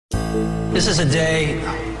This is a day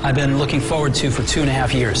I've been looking forward to for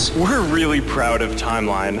 2.5 years. We're really proud of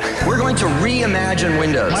Timeline. We're going to reimagine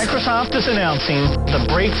Windows. Microsoft is announcing the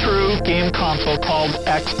breakthrough game console called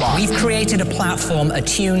Xbox. We've created a platform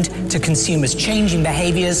attuned to consumers' changing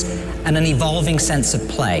behaviors and an evolving sense of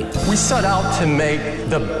play. We set out to make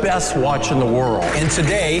the best watch in the world. And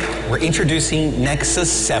today, we're introducing Nexus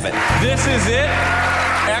 7. This is it,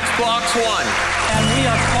 Xbox One. And we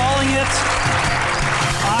are calling it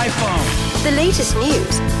iPhone. The latest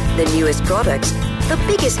news, the newest products, the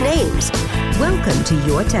biggest names. Welcome to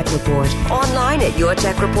Your Tech Report. Online at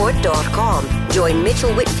YourTechReport.com. Join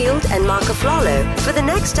Mitchell Whitfield and Mark Aflalo for the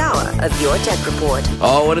next hour of Your Tech Report.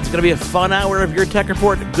 Oh, and it's going to be a fun hour of Your Tech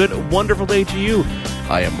Report. Good, wonderful day to you.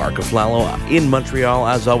 I am Mark Aflalo in Montreal,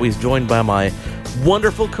 as always, joined by my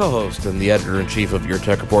wonderful co-host and the editor-in-chief of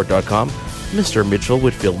YourTechReport.com, Mr. Mitchell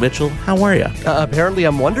Whitfield. Mitchell, how are you? Apparently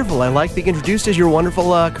I'm wonderful. I like being introduced as your wonderful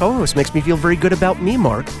co-host. Makes me feel very good about me,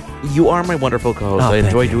 Mark. You are my wonderful co-host. I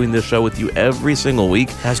enjoy doing this show with you every single week.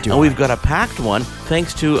 And we've got a packed one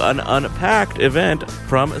thanks to an unpacked event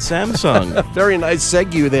from Samsung. Very nice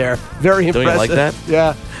segue there. Very impressive. Don't you like that?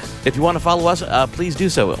 Yeah. If you want to follow us, please do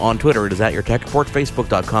so. On Twitter, it is at YourTechReport,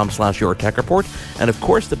 Facebook.com/YourTechReport, and of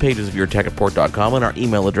course the pages of YourTechReport.com, and our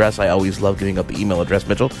email address. I always love giving up the email address,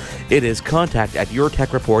 Mitchell. It is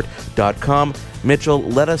contact@YourTechReport.com. Mitchell,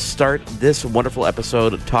 let us start this wonderful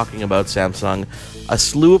episode talking about Samsung. A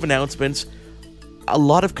slew of announcements, a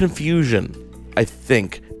lot of confusion, I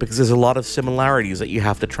think, because there's a lot of similarities that you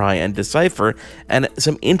have to try and decipher, and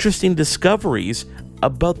some interesting discoveries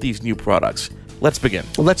about these new products. Let's begin.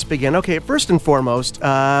 Okay, first and foremost,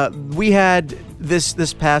 we had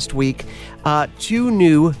this past week 2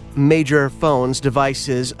 new major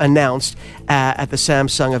devices announced at the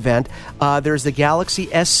Samsung event. There's the Galaxy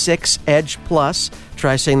S6 Edge Plus.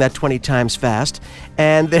 Try saying that 20 times fast.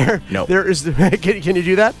 And there is the can you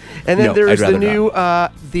do that? And then there is the new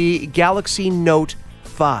the Galaxy Note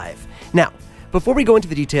 5. Now, before we go into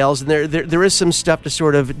the details, and there is some stuff to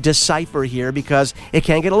sort of decipher here because it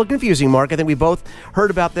can get a little confusing, Mark. I think we both heard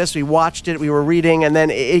about this, we watched it, we were reading, and then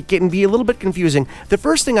it can be a little bit confusing. The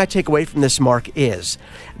first thing I take away from this, Mark, is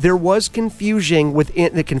there was confusion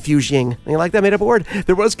within the confusion. You like that made up word?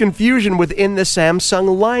 There was confusion within the Samsung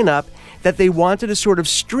lineup that they wanted to sort of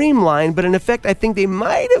streamline, but in effect, I think they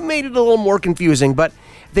might have made it a little more confusing. But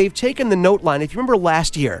they've taken the Note line. If you remember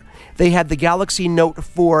last year, they had the Galaxy Note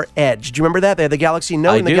 4 Edge. Do you remember that? They had the Galaxy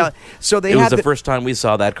Note. I do. It was the first time we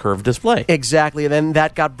saw that curved display. Exactly. And then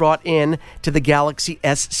that got brought in to the Galaxy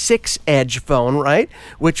S6 Edge phone, right?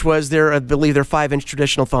 Which was I believe, their 5-inch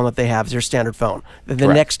traditional phone that they have as their standard phone. The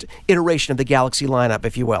next iteration of the Galaxy lineup,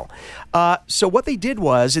 if you will. So what they did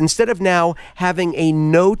was, instead of now having a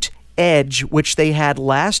Note Edge, which they had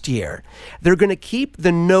last year, they're going to keep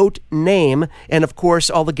the Note name, and of course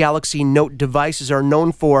all the Galaxy Note devices are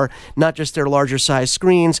known for not just their larger size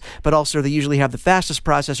screens, but also they usually have the fastest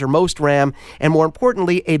processor, most RAM, and more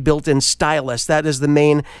importantly, a built-in stylus. That is the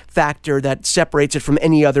main factor that separates it from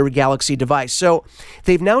any other Galaxy device. So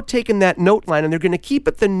they've now taken that Note line and they're going to keep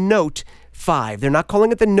it the Note 5. They're not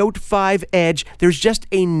calling it the Note 5 Edge. There's just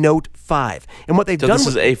a Note 5. And what they've done... So this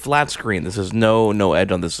is a flat screen. This is no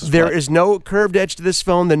edge on this. There is no curved edge to this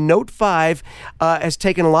phone. The Note 5 has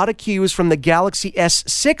taken a lot of cues from the Galaxy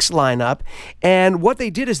S6 lineup. And what they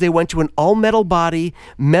did is they went to an all-metal body,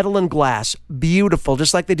 metal and glass. Beautiful.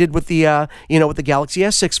 Just like they did with the, with the Galaxy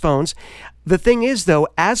S6 phones. The thing is, though,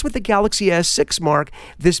 as with the Galaxy S6, Mark,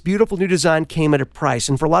 this beautiful new design came at a price.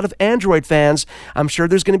 And for a lot of Android fans, I'm sure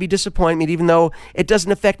there's going to be disappointment, even though it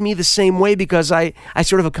doesn't affect me the same way because I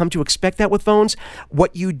sort of have come to expect that with phones.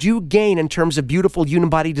 What you do gain in terms of beautiful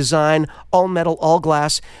unibody design, all metal, all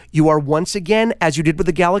glass, you are once again, as you did with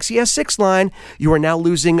the Galaxy S6 line, you are now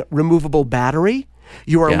losing removable battery.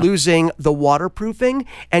 You are losing the waterproofing,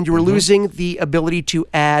 and you are losing the ability to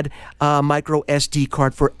add a micro SD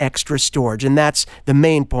card for extra storage, and that's the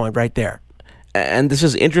main point right there. And this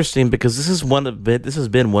is interesting because this has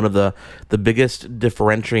been one of the biggest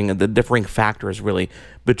differing factors really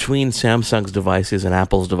between Samsung's devices and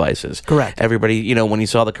Apple's devices. Correct. Everybody, when you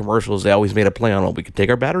saw the commercials, they always made a play on, well, we could take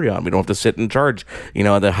our battery on. We don't have to sit and charge, they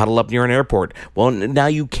huddle up near an airport. Well, now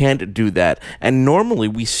you can't do that. And normally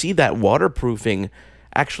we see that waterproofing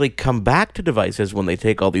actually come back to devices when they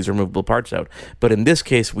take all these removable parts out. But in this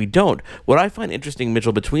case, we don't. What I find interesting,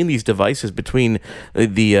 Mitchell, between these devices, between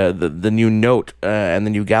the new Note and the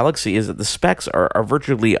new Galaxy, is that the specs are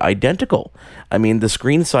virtually identical. I mean, the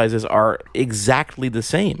screen sizes are exactly the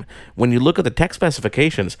same. When you look at the tech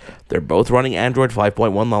specifications, they're both running Android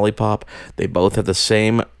 5.1 Lollipop. They both have the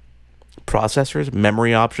same processors,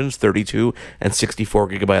 memory options, 32 and 64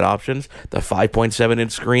 gigabyte options, the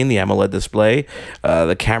 5.7-inch screen, the AMOLED display.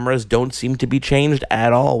 The cameras don't seem to be changed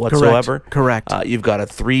at all whatsoever. Correct. You've got a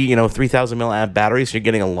 3,000 milliamp battery, so you're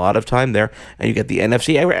getting a lot of time there, and you get the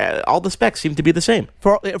NFC. All the specs seem to be the same.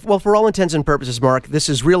 For all intents and purposes, Mark, this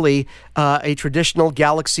is really a traditional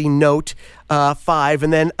Galaxy Note 5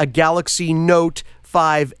 and then a Galaxy Note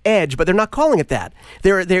 5 Edge, but they're not calling it that.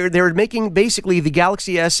 They're making basically the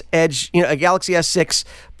Galaxy S Edge, a Galaxy S6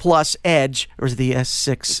 Plus Edge, or is it the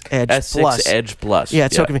S6 Edge S6 Plus? Edge Plus. Yeah,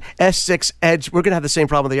 it's so confusing. S6 Edge. We're going to have the same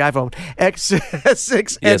problem with the iPhone.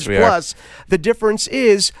 S6 Edge Plus. The difference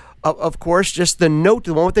is, of course, just the Note,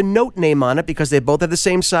 the one with the Note name on it, because they both have the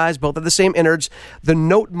same size, both have the same innards. The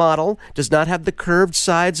Note model does not have the curved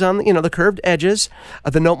sides on, the curved edges.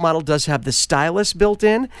 The Note model does have the stylus built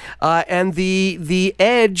in, and the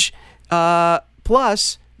Edge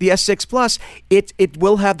Plus, the S6 Plus, it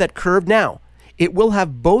will have that curved now. It will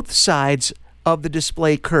have both sides of the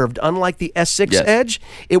display curved. Unlike the S6 Edge,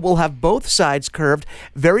 it will have both sides curved,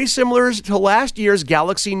 very similar to last year's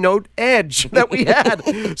Galaxy Note Edge that we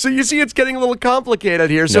had. So you see it's getting a little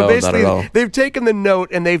complicated here. So basically, they've taken the Note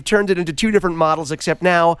and they've turned it into two different models, except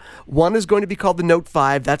now one is going to be called the Note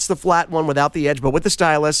 5. That's the flat one without the edge, but with the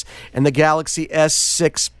stylus, and the Galaxy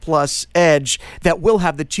S6 Plus Edge that will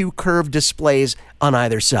have the two curved displays on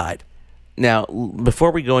either side. Now,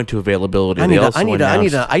 before we go into availability, I need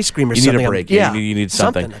an ice cream or something. You need a break. Yeah. You need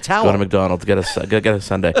something. A towel. Go to McDonald's. Get a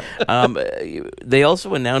sundae. They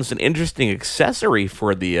also announced an interesting accessory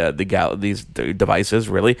for these devices.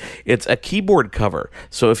 Really, it's a keyboard cover.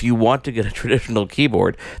 So if you want to get a traditional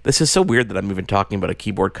keyboard, this is so weird that I'm even talking about a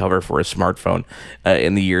keyboard cover for a smartphone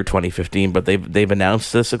in the year 2015. But they've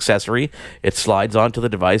announced this accessory. It slides onto the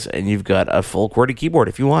device, and you've got a full QWERTY keyboard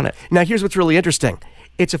if you want it. Now, here's what's really interesting.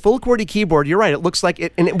 It's a full QWERTY keyboard. You're right. It looks like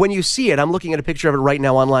it. And when you see it, I'm looking at a picture of it right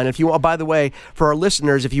now online. If you, by the way, for our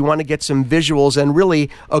listeners, if you want to get some visuals and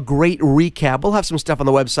really a great recap, we'll have some stuff on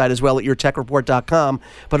the website as well at YourTechReport.com.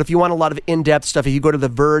 But if you want a lot of in-depth stuff, if you go to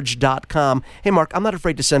TheVerge.com, hey, Mark, I'm not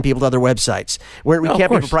afraid to send people to other websites. We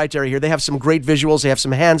can't be proprietary here. They have some great visuals. They have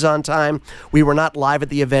some hands-on time. We were not live at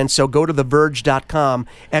the event, so go to TheVerge.com.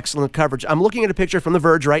 Excellent coverage. I'm looking at a picture from The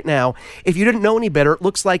Verge right now. If you didn't know any better, it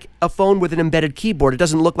looks like a phone with an embedded keyboard. It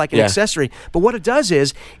doesn't look like an accessory, but what it does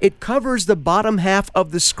is it covers the bottom half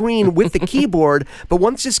of the screen with the keyboard, but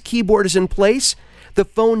once this keyboard is in place, the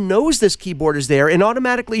phone knows this keyboard is there and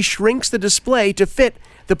automatically shrinks the display to fit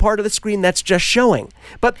the part of the screen that's just showing.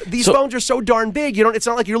 But these phones are so darn big, it's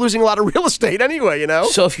not like you're losing a lot of real estate anyway,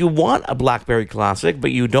 So if you want a BlackBerry Classic,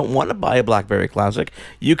 but you don't want to buy a BlackBerry Classic,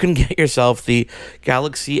 you can get yourself the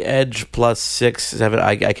Galaxy Edge Plus 6, 7,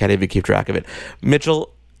 I can't even keep track of it.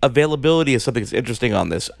 Mitchell, availability is something that's interesting on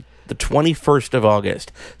this. The 21st of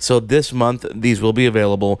August. So this month, these will be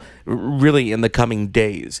available really in the coming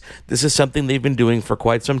days. This is something they've been doing for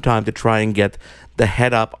quite some time to try and get the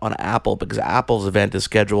head up on Apple, because Apple's event is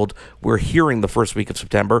scheduled, we're hearing, the first week of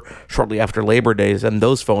September, shortly after Labor Days, and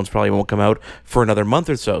those phones probably won't come out for another month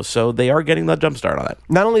or so. So they are getting the jump start on it.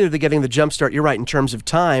 Not only are they getting the jump start, you're right, in terms of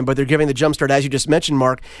time, but they're giving the jump start, as you just mentioned,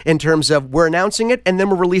 Mark, in terms of we're announcing it and then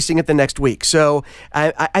we're releasing it the next week. So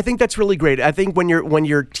I think that's really great. I think when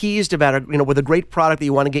you're teased about with a great product that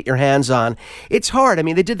you want to get your hands on, it's hard. I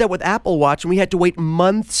mean, they did that with Apple Watch, and we had to wait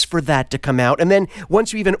months for that to come out. And then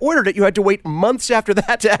once you even ordered it, you had to wait months after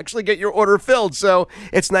that to actually get your order filled. So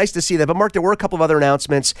it's nice to see that. But Mark, there were a couple of other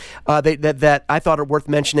announcements that I thought are worth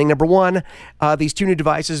mentioning. Number one, these two new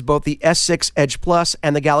devices, both the S6 Edge Plus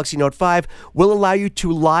and the Galaxy Note 5, will allow you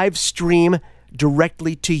to live stream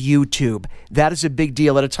directly to YouTube. That is a big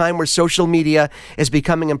deal at a time where social media is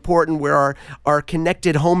becoming important, where our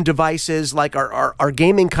connected home devices like our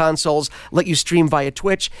gaming consoles let you stream via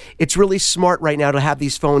Twitch. It's really smart right now to have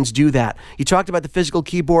these phones do that. You talked about the physical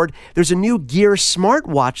keyboard. There's a new Gear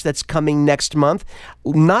smartwatch that's coming next month.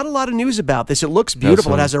 Not a lot of news about this. It looks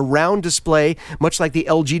beautiful. It has a round display, much like the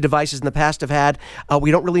LG devices in the past have had.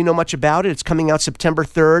 We don't really know much about it. It's coming out September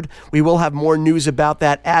 3rd. We will have more news about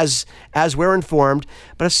that as we're informed.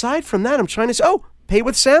 But aside from that, I'm trying to say, pay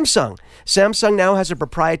with Samsung. Samsung now has a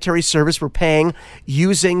proprietary service for paying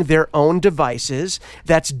using their own devices.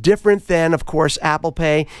 That's different than, of course, Apple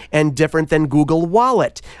Pay and different than Google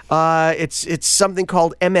Wallet. It's something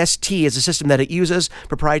called MST. It's a system that it uses,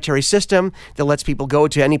 proprietary system that lets people go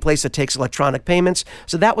to any place that takes electronic payments.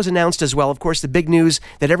 So that was announced as well. Of course, the big news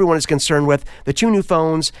that everyone is concerned with, the two new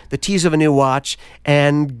phones, the tease of a new watch,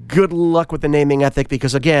 and good luck with the naming ethic,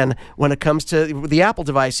 because again, when it comes to the Apple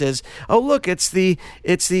devices, look, it's the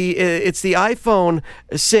iPhone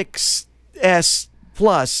 6S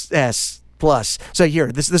Plus S Plus. So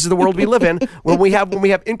here, this is the world we live in. When we have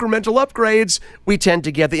incremental upgrades, we tend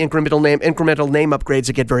to get the incremental name upgrades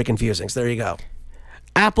that get very confusing. So there you go.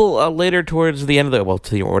 Apple later towards the end of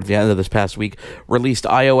the end of this past week released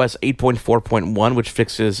iOS 8.4.1, which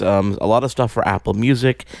fixes a lot of stuff for Apple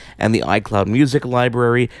Music and the iCloud Music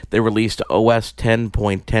library. They released OS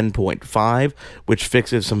 10.10.5, which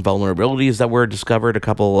fixes some vulnerabilities that were discovered a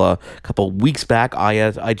couple weeks back.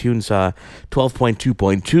 iTunes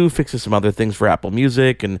 12.2.2 fixes some other things for Apple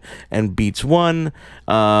Music and Beats One.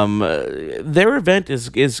 Their event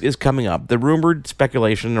is coming up. The rumored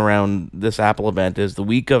speculation around this Apple event is the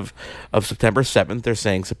week of September 7th. They're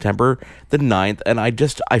saying September the 9th, and I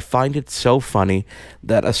find it so funny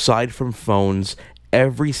that aside from phones,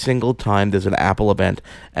 every single time there's an Apple event,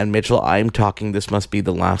 and Mitchell, I'm talking, this must be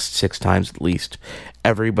the last 6 times at least,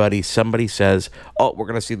 somebody says, oh, we're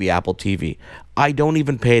going to see the Apple TV. I don't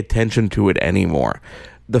even pay attention to it anymore.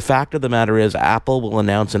 The fact of the matter is, Apple will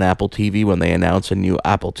announce an Apple TV when they announce a new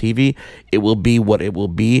Apple TV. It will be what it will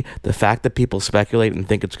be. The fact that people speculate and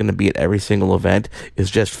think it's going to be at every single event is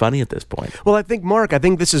just funny at this point. Well, I think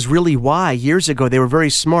this is really why years ago they were very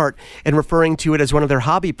smart in referring to it as one of their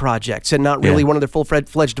hobby projects and not really one of their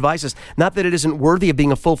full-fledged devices. Not that it isn't worthy of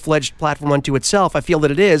being a full-fledged platform unto itself. I feel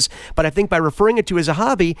that it is. But I think by referring it to as a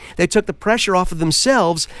hobby, they took the pressure off of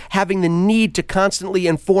themselves having the need to constantly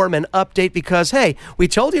inform and update because, hey, we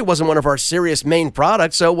told you it wasn't one of our serious main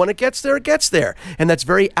products, so when it gets there, it gets there. And that's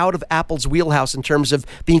very out of Apple's wheelhouse in terms of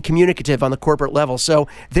being communicative on the corporate level. So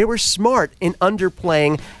they were smart in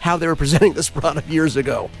underplaying how they were presenting this product years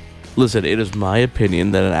ago. Listen, it is my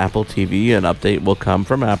opinion that an Apple TV, an update will come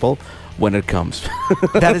from Apple when it comes.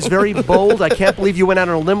 That is very bold. I can't believe you went out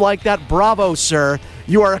on a limb like that. Bravo, sir.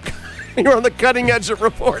 You're on the cutting edge of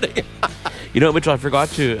reporting. You know, Mitchell, I forgot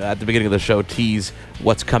to, at the beginning of the show, tease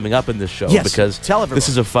what's coming up in this show. Yes, because tell everyone. This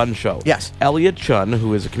is a fun show. Yes. Elliot Chun,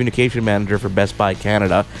 who is a communication manager for Best Buy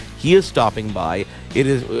Canada, he is stopping by. It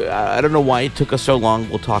is, I don't know why it took us so long.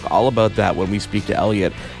 We'll talk all about that when we speak to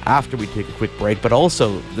Elliot after we take a quick break. But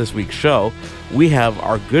also, this week's show, we have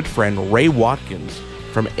our good friend Ray Watkins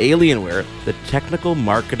from Alienware, the technical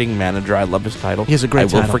marketing manager. I love his title. He has a great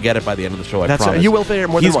title. I will forget it by the end of the show, I promise. You will hear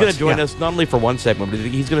more than He's once. going to join us not only for one segment, but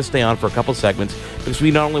he's going to stay on for a couple segments because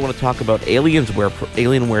we not only want to talk about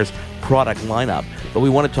Alienware's product lineup, but we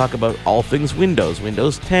want to talk about all things Windows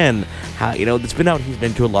 10, how, it's been out. He's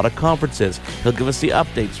been to a lot of conferences. He'll give us the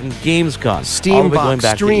updates from Gamescom.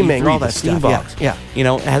 Steambox, streaming, all that stuff. Steambox. Yeah.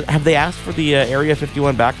 Have they asked for the Area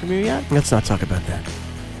 51 back from you yet? Let's not talk about that.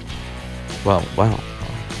 Well, wow.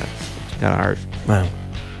 Kind of hard. Wow.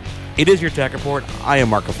 It is Your Tech Report. I am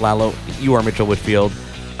Mark Aflalo. You are Mitchell Whitfield.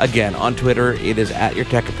 Again, on Twitter, it is at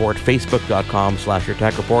YourTechReport,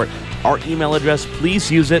 Facebook.com/YourTechReport. Our email address,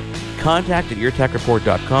 please use it,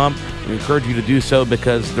 contact@YourTechReport.com. We encourage you to do so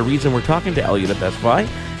because the reason we're talking to Elliot at Best Buy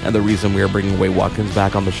and the reason we are bringing Ray Watkins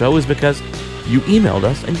back on the show is because you emailed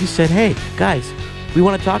us and you said, hey, guys, we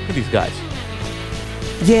want to talk to these guys.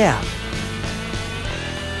 Yeah.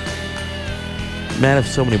 Man of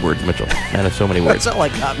so many words, Mitchell. Man of so many words. That's all I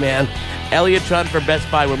got, man. Elliot Chun for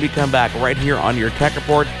Best Buy when we come back right here on Your Tech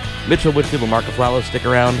Report. Mitchell Whitfield and Mark Aflalo, stick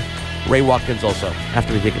around. Ray Watkins also,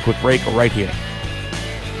 after we take a quick break, right here.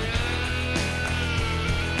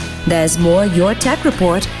 There's more Your Tech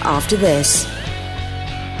Report after this.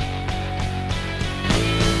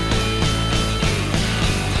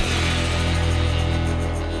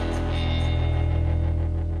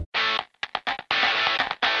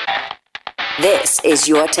 This is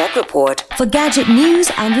Your Tech Report. For gadget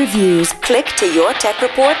news and reviews, click to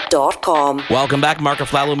YourTechReport.com. Welcome back. Mark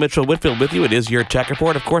Aflalo, Mitchell Whitfield with you. It is Your Tech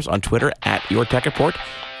Report, of course, on Twitter at YourTechReport,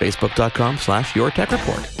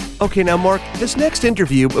 Facebook.com/YourTechReport. Okay, now, Mark, this next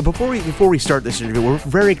interview, before we start this interview, we're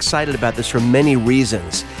very excited about this for many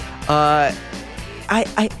reasons. I'm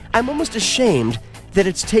almost ashamed that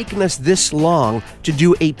it's taken us this long to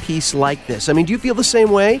do a piece like this. I mean, do you feel the same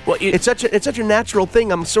way? Well, it's such a natural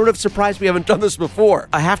thing. I'm sort of surprised we haven't done this before.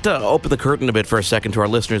 I have to open the curtain a bit for a second to our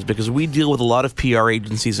listeners because we deal with a lot of PR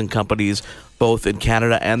agencies and companies both in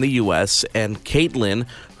Canada and the U.S., and Caitlin,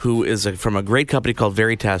 who is from a great company called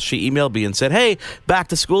Veritas, she emailed me and said, hey, back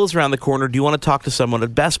to school is around the corner. Do you want to talk to someone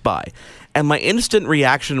at Best Buy? And my instant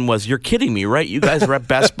reaction was, you're kidding me, right? You guys are at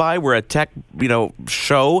Best Buy. We're a tech,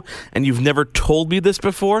 show, and you've never told me this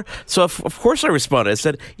before? So, of course, I responded. I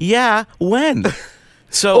said, yeah, when?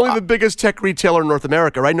 So only the biggest tech retailer in North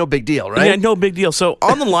America, right? No big deal, right? Yeah, no big deal. So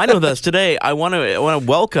on the line with us today, I want to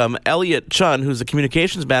welcome Elliot Chun, who's the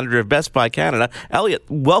communications manager of Best Buy Canada. Elliot,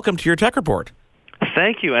 welcome to Your Tech Report.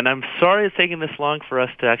 Thank you, and I'm sorry it's taking this long for us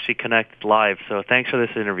to actually connect live, so thanks for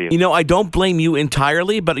this interview. I don't blame you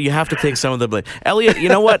entirely, but you have to take some of the blame. Elliot, you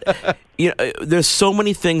know what? There's so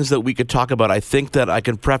many things that we could talk about. I think that I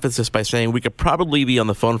can preface this by saying we could probably be on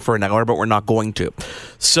the phone for an hour, but we're not going to.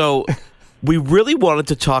 So we really wanted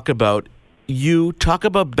to talk about talk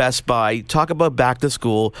about Best Buy, talk about back to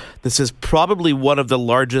school. This is probably one of the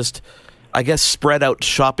largest, I guess, spread out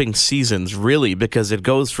shopping seasons, really, because it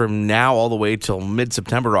goes from now all the way till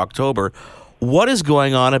mid-September, October. What is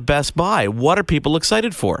going on at Best Buy? What are people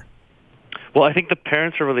excited for? Well, I think the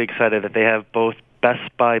parents are really excited that they have both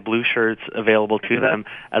Best Buy blue shirts available to them,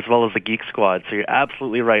 as well as the Geek Squad. So you're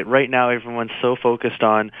absolutely right. Right now, everyone's so focused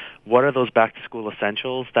on what are those back-to-school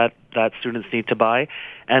essentials that students need to buy.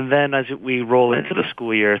 And then as we roll into the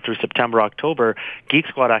school year through September, October, Geek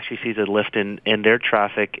Squad actually sees a lift in their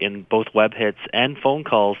traffic in both web hits and phone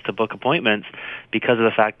calls to book appointments because of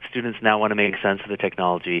the fact students now want to make sense of the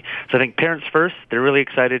technology. So I think parents first, they're really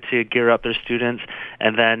excited to gear up their students,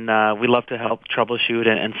 and then we love to help troubleshoot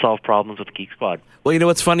and solve problems with Geek Squad. Well,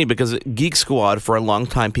 it's funny because Geek Squad, for a long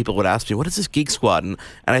time, people would ask me, what is this Geek Squad? And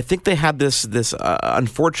I think they had this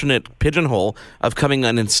unfortunate pigeonhole of coming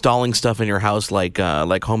and installing stuff in your house like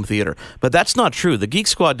home theater. But that's not true. The Geek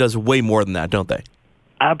Squad does way more than that, don't they?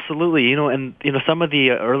 Absolutely. Some of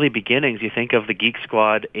the early beginnings, you think of the Geek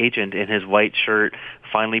Squad agent in his white shirt,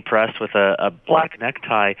 finely pressed with a black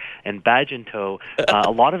necktie and badge in tow.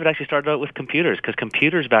 A lot of it actually started out with computers, because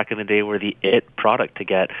computers back in the day were the it product to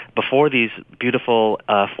get before these beautiful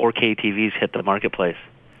 4K TVs hit the marketplace.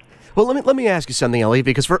 Well, let me ask you something, Elliot,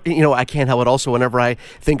 because I can't help it. Also, whenever I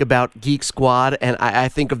think about Geek Squad, and I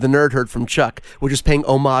think of the Nerd Herd from Chuck, which is paying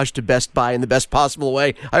homage to Best Buy in the best possible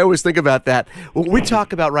way. I always think about that. What we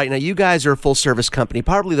talk about right now, you guys are a full-service company,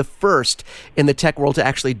 probably the first in the tech world to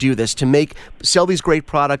actually do this, to sell these great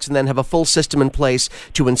products and then have a full system in place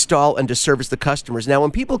to install and to service the customers. Now,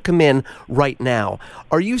 when people come in right now,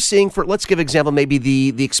 are you seeing, let's give an example, maybe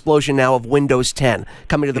the explosion now of Windows 10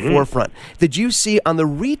 coming to the forefront. Did you see on the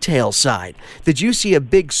retail side, did you see a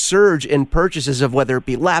big surge in purchases of whether it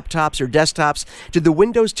be laptops or desktops? Did the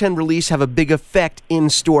Windows 10 release have a big effect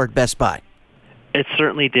in store at Best Buy? It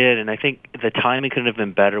certainly did, and I think the timing couldn't have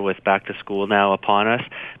been better with back to school now upon us.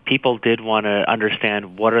 People did want to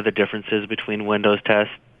understand what are the differences between Windows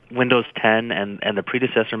 10 and the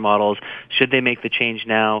predecessor models. Should they make the change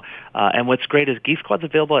now? And what's great is Geek Squad's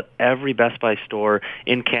available at every Best Buy store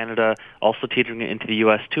in Canada, also teetering into the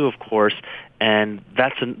U.S. too, of course. And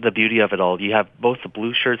that's the beauty of it all. You have both the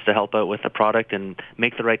blue shirts to help out with the product and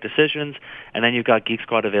make the right decisions, and then you've got Geek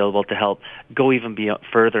Squad available to help go even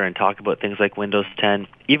further and talk about things like Windows 10,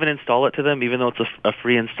 even install it to them, even though it's a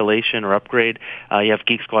free installation or upgrade. You have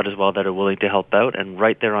Geek Squad as well that are willing to help out and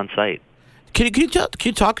right there on site. Can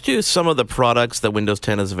you talk to some of the products that Windows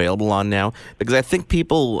 10 is available on now? Because I think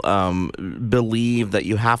people believe that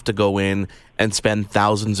you have to go in and spend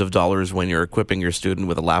thousands of dollars when you're equipping your student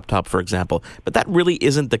with a laptop, for example. But that really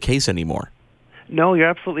isn't the case anymore. No, you're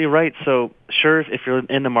absolutely right. So sure, if you're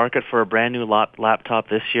in the market for a brand new laptop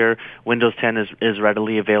this year, Windows 10 is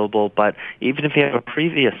readily available. But even if you have a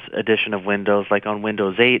previous edition of Windows, like on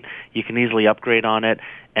Windows 8, you can easily upgrade on it.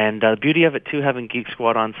 And the beauty of it, too, having Geek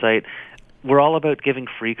Squad on site, we're all about giving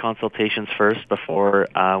free consultations first before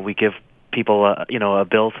we give people a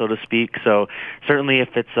bill, so to speak. So certainly if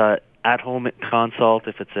it's a at-home consult,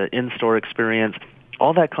 if it's an in-store experience,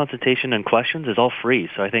 all that consultation and questions is all free.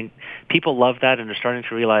 So I think people love that, and they're starting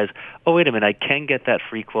to realize, oh, wait a minute, I can get that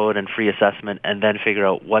free quote and free assessment and then figure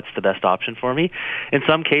out what's the best option for me. In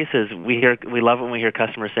some cases, we love it when we hear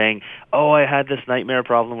customers saying, oh, I had this nightmare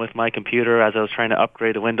problem with my computer as I was trying to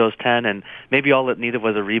upgrade to Windows 10, and maybe all it needed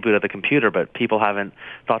was a reboot of the computer, but people haven't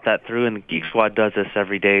thought that through, and Geek Squad does this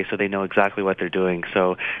every day, so they know exactly what they're doing.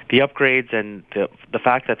 So the upgrades and the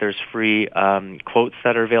fact that there's free quotes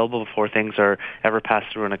that are available before things are ever pass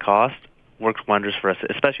through in a cost works wonders for us,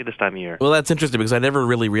 especially this time of year. Well, that's interesting because I never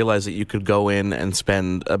really realized that you could go in and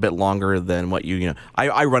spend a bit longer than what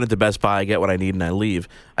I run into Best Buy, I get what I need, and I leave.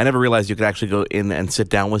 I never realized you could actually go in and sit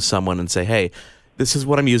down with someone and say, hey, this is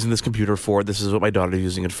what I'm using this computer for, this is what my daughter's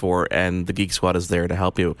using it for, and the Geek Squad is there to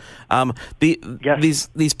help you.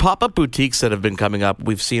 These pop-up boutiques that have been coming up,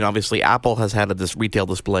 we've seen, obviously, Apple has had this retail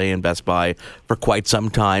display in Best Buy for quite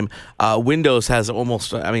some time. Windows has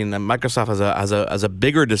Microsoft has a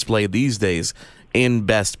bigger display these days in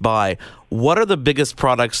Best Buy. What are the biggest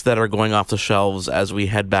products that are going off the shelves as we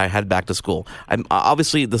head back to school?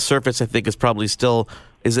 Obviously, the Surface, I think, is probably still...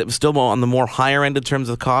 Is it still on the more higher end in terms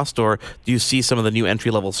of cost, or do you see some of the new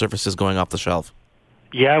entry-level Surfaces going off the shelf?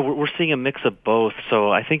 Yeah, we're seeing a mix of both.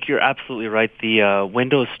 So I think you're absolutely right. The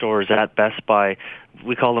Windows stores at Best Buy,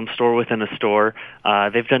 we call them store within a store.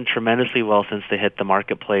 They've done tremendously well since they hit the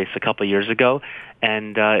marketplace a couple of years ago.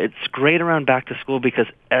 And it's great around back to school because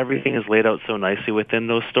everything is laid out so nicely within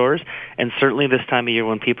those stores. And certainly this time of year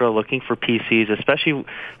when people are looking for PCs, especially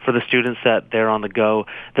for the students that they're on the go,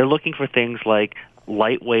 they're looking for things like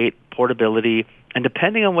lightweight, portability, and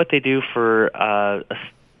depending on what they do for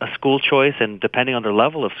a school choice and depending on their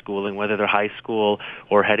level of schooling, whether they're high school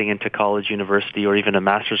or heading into college, university, or even a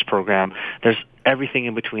master's program, there's everything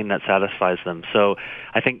in between that satisfies them. So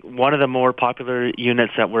I think one of the more popular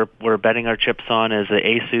units that we're betting our chips on is the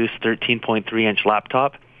Asus 13.3-inch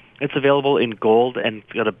laptop. It's available in gold and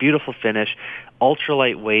got a beautiful finish, ultra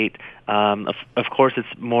lightweight. Of course, it's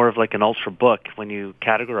more of like an ultra book when you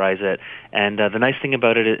categorize it. And the nice thing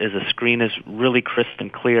about it is the screen is really crisp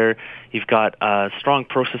and clear. You've got strong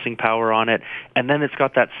processing power on it, and then it's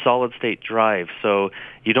got that solid-state drive. So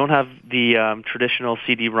you don't have the traditional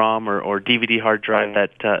CD-ROM or DVD hard drive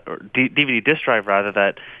or DVD disk drive rather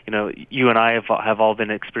that you and I have all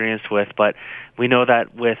been experienced with. But we know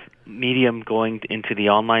that with Medium going into the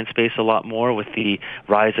online space a lot more with the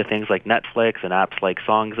rise of things like Netflix and apps like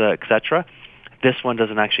Songza, etc. This one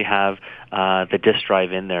doesn't actually have the disk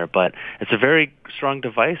drive in there, but it's a very strong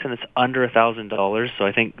device and it's under $1,000. So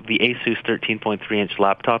I think the Asus 13.3-inch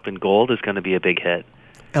laptop in gold is going to be a big hit.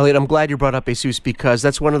 Elliot, I'm glad you brought up Asus because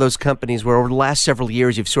that's one of those companies where over the last several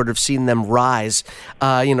years you've sort of seen them rise,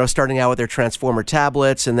 starting out with their Transformer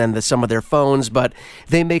tablets and then some of their phones, but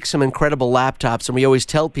they make some incredible laptops, and we always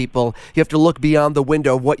tell people you have to look beyond the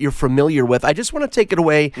window of what you're familiar with. I just want to take it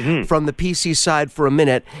away from the PC side for a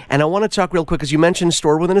minute, and I want to talk real quick, as you mentioned,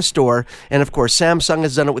 store within a store, and of course Samsung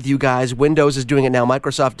has done it with you guys, Windows is doing it now,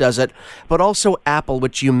 Microsoft does it, but also Apple,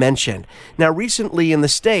 which you mentioned. Now, recently in the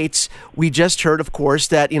States, we just heard, of course,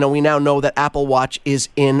 that we now know that Apple Watch is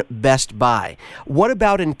in Best Buy. What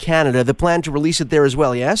about in Canada? The plan to release it there as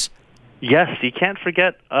well, yes? Yes, you can't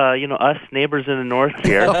forget, us neighbors in the north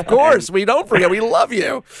here. Of course, we don't forget. We love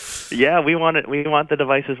you. Yeah, we want it. We want the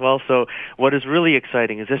device as well. So what is really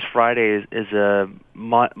exciting is this Friday is a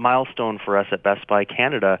milestone for us at Best Buy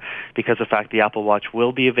Canada because of the fact the Apple Watch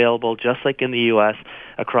will be available, just like in the U.S.,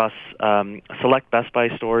 across select Best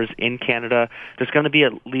Buy stores in Canada. There's going to be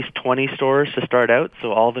at least 20 stores to start out,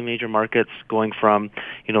 so all the major markets going from,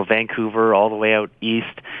 Vancouver all the way out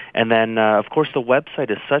east. And then, of course, the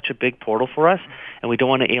website is such a big portal for us, and we don't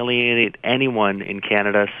want to alienate anyone in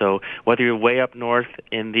Canada. So whether you're way up north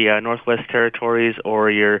in the Northwest Territories or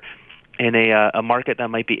you're in a market that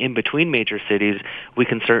might be in between major cities, we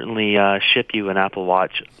can certainly ship you an Apple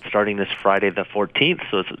Watch starting this Friday the 14th.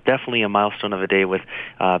 So it's definitely a milestone of a day with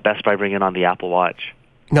Best Buy bringing on the Apple Watch.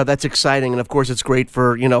 No, that's exciting, and of course it's great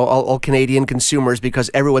for, all Canadian consumers because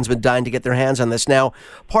everyone's been dying to get their hands on this. Now,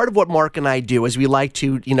 part of what Mark and I do is we like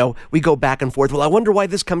to, we go back and forth. Well, I wonder why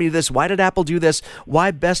this company did this. Why did Apple do this?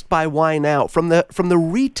 Why Best Buy? Why now? From the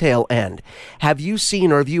retail end, have you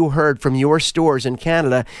seen or have you heard from your stores in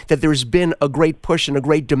Canada that there's been a great push and a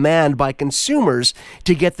great demand by consumers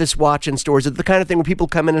to get this watch in stores? Is it the kind of thing where people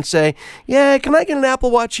come in and say, yeah, can I get an Apple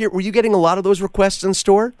Watch here? Were you getting a lot of those requests in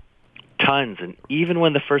store? Tons, and even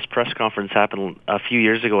when the first press conference happened a few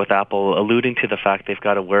years ago with Apple alluding to the fact they've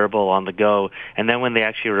got a wearable on the go, and then when they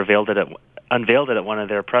actually unveiled it at one of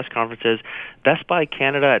their press conferences, Best Buy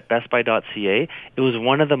Canada at bestbuy.ca, it was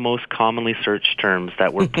one of the most commonly searched terms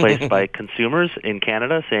that were placed by consumers in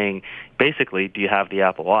Canada saying, basically, do you have the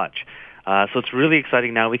Apple Watch? So it's really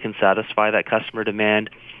exciting now we can satisfy that customer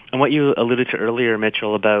demand. And what you alluded to earlier,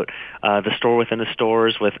 Mitchell, about the store within the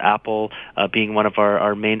stores with Apple being one of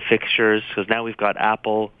our main fixtures, because now we've got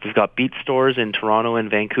Apple, we've got Beats stores in Toronto and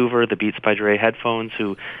Vancouver, the Beats by Dre headphones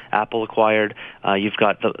who Apple acquired. You've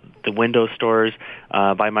got the Windows stores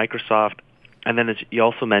by Microsoft. And then you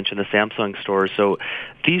also mentioned the Samsung stores. So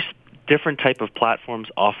these different type of platforms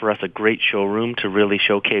offer us a great showroom to really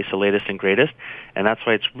showcase the latest and greatest, and that's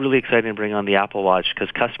why it's really exciting to bring on the Apple Watch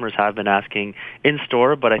because customers have been asking in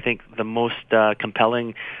store, but I think the most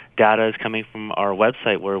compelling data is coming from our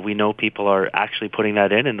website where we know people are actually putting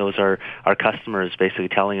that in, and those are our customers basically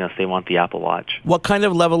telling us they want the Apple Watch. What kind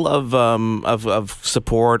of level of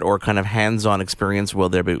support or kind of hands-on experience will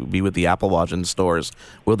there be with the Apple Watch in stores?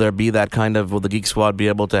 Will there be that kind of, will the Geek Squad be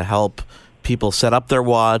able to help people set up their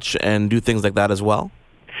watch and do things like that as well?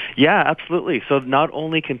 Yeah, absolutely. So not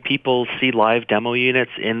only can people see live demo units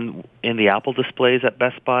in the Apple displays at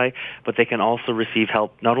Best Buy, but they can also receive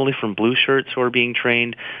help not only from Blue Shirts who are being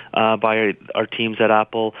trained by our teams at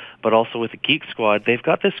Apple, but also with the Geek Squad. They've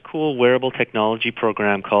got this cool wearable technology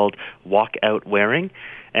program called Walk Out Wearing.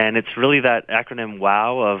 And it's really that acronym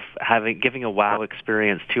WOW of giving a wow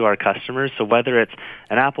experience to our customers. So whether it's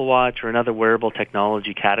an Apple Watch or another wearable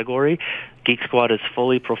technology category, Geek Squad is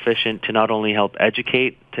fully proficient to not only help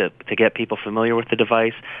educate, to get people familiar with the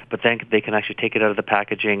device, but then they can actually take it out of the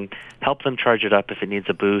packaging, help them charge it up if it needs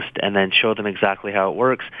a boost, and then show them exactly how it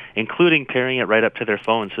works, including pairing it right up to their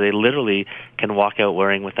phone so they literally can walk out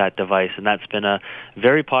wearing with that device. And that's been a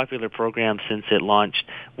very popular program since it launched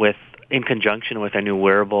in conjunction with our new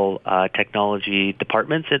wearable technology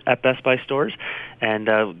departments at Best Buy stores. And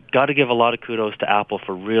got to give a lot of kudos to Apple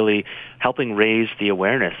for really helping raise the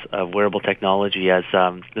awareness of wearable technology, as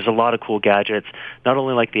there's a lot of cool gadgets, not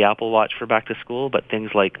only like the Apple Watch for back to school, but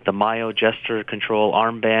things like the Mayo gesture control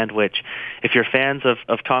armband, which if you're fans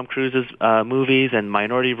of Tom Cruise's movies and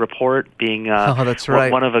Minority Report being that's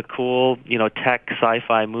right. one of the cool tech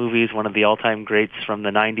sci-fi movies, one of the all-time greats from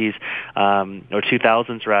the 90s or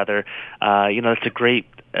 2000s rather, it's a great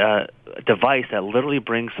device that literally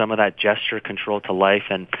brings some of that gesture control to life.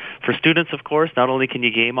 And for students, of course, not only can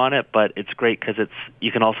you game on it, but it's great because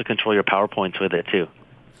you can also control your PowerPoints with it too.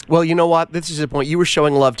 Well, you know what? This is the point. You were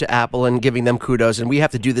showing love to Apple and giving them kudos, and we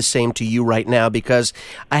have to do the same to you right now, because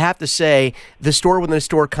I have to say the store within a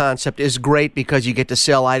store concept is great because you get to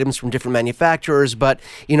sell items from different manufacturers, but,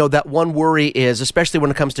 that one worry is, especially when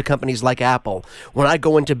it comes to companies like Apple, when I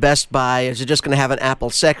go into Best Buy, is it just going to have an Apple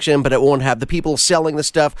section, but it won't have the people selling the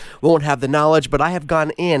stuff, won't have the knowledge? But I have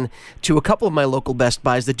gone in to a couple of my local Best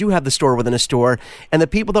Buys that do have the store within a store, and the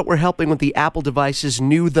people that were helping with the Apple devices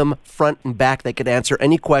knew them front and back. They could answer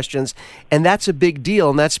any questions, and that's a big deal,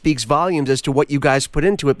 and that speaks volumes as to what you guys put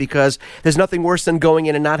into it, because there's nothing worse than going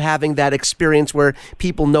in and not having that experience where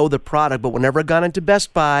people know the product. But whenever I got into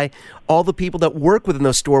Best Buy, all the people that work within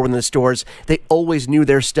the stores, they always knew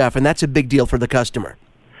their stuff, and that's a big deal for the customer.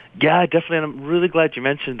 Yeah, definitely, and I'm really glad you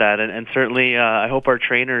mentioned that, and certainly I hope our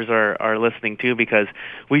trainers are listening too, because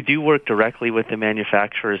we do work directly with the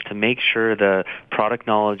manufacturers to make sure the product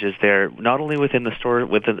knowledge is there, not only within the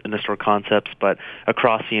store concepts, but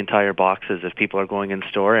across the entire boxes if people are going in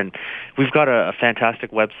store. And we've got a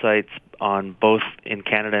fantastic website on both in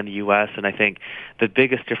Canada and the U.S., and I think the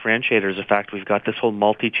biggest differentiator is the fact we've got this whole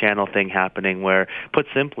multi-channel thing happening where, put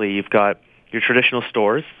simply, you've got your traditional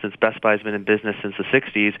stores, since Best Buy has been in business since the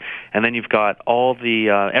 60s, and then you've got all the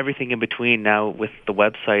everything in between now with the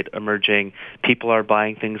website emerging. People are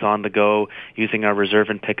buying things on the go using our reserve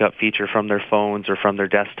and pickup feature from their phones or from their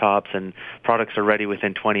desktops, and products are ready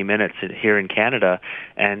within 20 minutes here in Canada.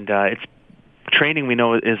 And it's training, we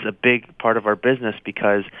know, is a big part of our business,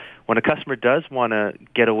 because when a customer does want to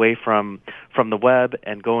get away from the web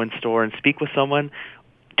and go in store and speak with someone,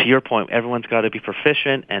 to your point, everyone's got to be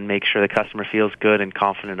proficient and make sure the customer feels good and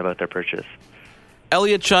confident about their purchase.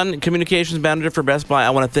 Elliot Chun, Communications Manager for Best Buy, I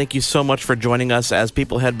want to thank you so much for joining us. As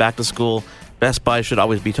people head back to school, Best Buy should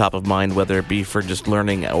always be top of mind, whether it be for just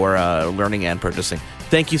learning or learning and purchasing.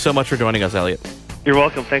 Thank you so much for joining us, Elliot. You're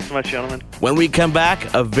welcome. Thanks so much, gentlemen. When we come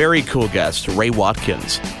back, a very cool guest, Ray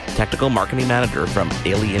Watkins, Technical Marketing Manager from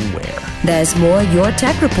Alienware. There's more Your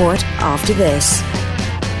Tech Report after this.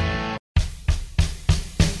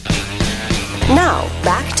 Now,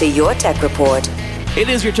 back to Your Tech Report. It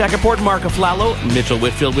is Your Tech Report. Mark Aflalo, Mitchell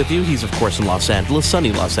Whitfield with you. He's, of course, in Los Angeles,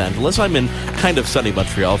 sunny Los Angeles. I'm in kind of sunny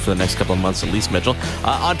Montreal for the next couple of months at least, Mitchell.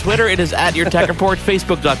 On Twitter, it is at Your Tech Report,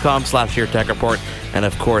 Facebook.com/Your Tech Report, and,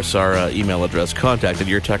 of course, our email address,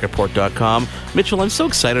 contact@YourTechReport.com. Mitchell, I'm so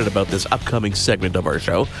excited about this upcoming segment of our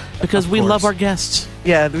show because we love our guests.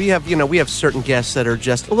 Yeah, we have certain guests that are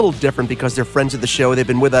just a little different because they're friends of the show. They've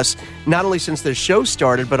been with us not only since the show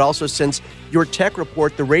started, but also since Your Tech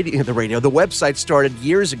Report, the website started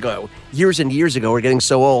years and years ago. We're getting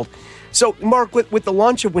so old. So, Mark, with the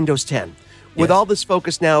launch of Windows 10, with all this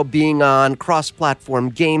focus now being on cross-platform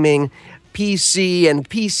gaming, PC and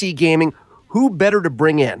PC gaming, who better to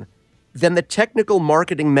bring in than the technical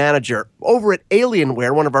marketing manager over at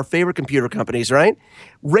Alienware, one of our favorite computer companies, right?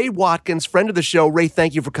 Ray Watkins, friend of the show. Ray,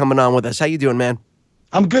 thank you for coming on with us. How you doing, man?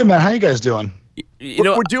 I'm good, man. How you guys doing?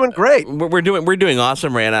 We're doing great. We're doing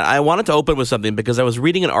awesome, Ray. And I wanted to open with something because I was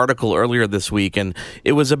reading an article earlier this week, and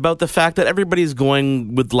it was about the fact that everybody's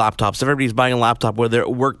going with laptops. Everybody's buying a laptop, whether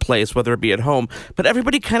at workplace, whether it be at home. But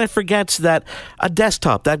everybody kind of forgets that a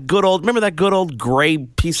desktop, remember that good old gray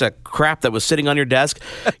piece of crap that was sitting on your desk?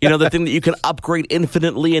 The thing that you can upgrade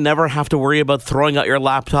infinitely and never have to worry about throwing out your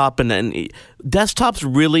laptop. And desktops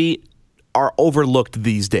really are overlooked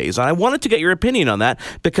these days. And I wanted to get your opinion on that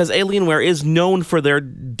because Alienware is known for their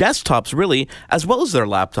desktops, really, as well as their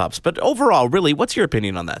laptops. But overall, really, what's your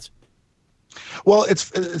opinion on that? Well,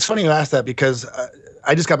 it's funny you ask that because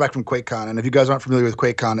I just got back from QuakeCon, and if you guys aren't familiar with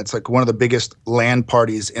QuakeCon, it's like one of the biggest LAN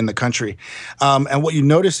parties in the country. And what you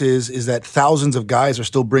notice is that thousands of guys are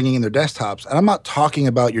still bringing in their desktops. And I'm not talking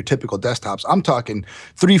about your typical desktops. I'm talking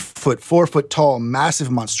 3 foot, 4 foot tall, massive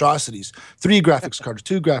monstrosities, 3 graphics cards,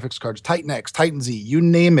 2 graphics cards, Titan X, Titan Z, you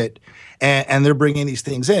name it. And they're bringing these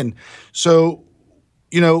things in. So,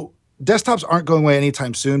 desktops aren't going away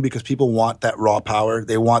anytime soon because people want that raw power.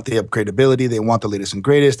 They want the upgradability. They want the latest and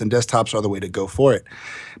greatest, and desktops are the way to go for it.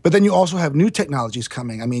 But then you also have new technologies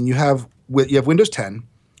coming. I mean, you have Windows 10,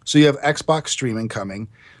 so you have Xbox streaming coming.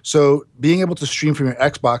 So being able to stream from your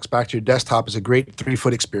Xbox back to your desktop is a great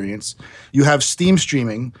 3-foot experience. You have Steam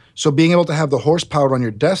streaming, so being able to have the horsepower on your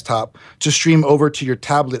desktop to stream over to your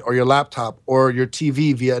tablet or your laptop or your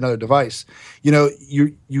TV via another device.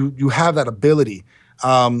 You have that ability.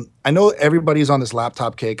 I know everybody's on this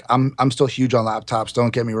laptop kick. I'm still huge on laptops.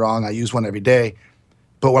 Don't get me wrong. I use one every day.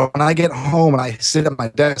 But when I get home and I sit at my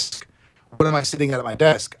desk, what am I sitting at my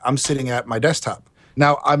desk? I'm sitting at my desktop.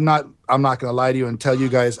 Now, I'm not going to lie to you and tell you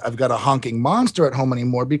guys I've got a honking monster at home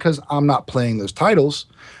anymore because I'm not playing those titles.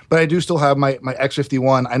 But I do still have my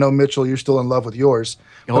X51. I know, Mitchell, you're still in love with yours.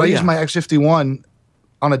 But I use my X51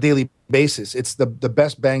 on a daily basis. It's the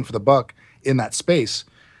best bang for the buck in that space.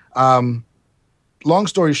 Long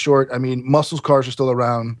story short, I mean, muscle cars are still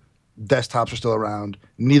around. Desktops are still around.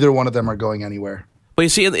 Neither one of them are going anywhere. Well, you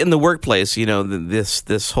see, in the workplace,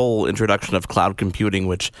 this whole introduction of cloud computing,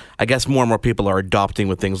 which I guess more and more people are adopting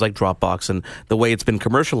with things like Dropbox and the way it's been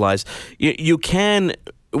commercialized, you can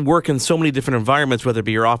work in so many different environments, whether it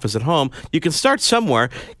be your office at home. You can start somewhere,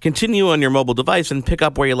 continue on your mobile device, and pick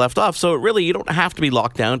up where you left off. So really, you don't have to be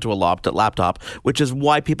locked down to a laptop, which is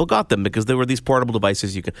why people got them, because there were these portable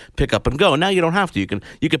devices you could pick up and go. Now you don't have to. You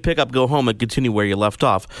can pick up, go home, and continue where you left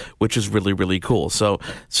off, which is really, really cool. So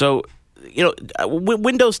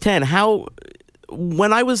Windows 10,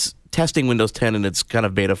 when I was testing Windows 10 in its kind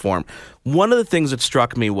of beta form, one of the things that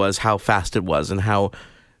struck me was how fast it was and how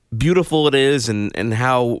beautiful it is and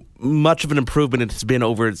how much of an improvement it's been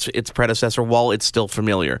over its predecessor while it's still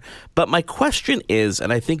familiar. But my question is,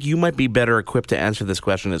 and I think you might be better equipped to answer this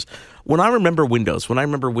question, is when I remember Windows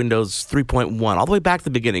 3.1, all the way back to the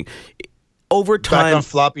beginning, over time, back on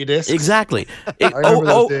floppy disks. Exactly.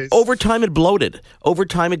 Over time, it bloated. Over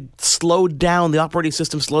time, it slowed down. The operating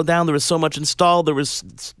system slowed down. There was so much installed. There was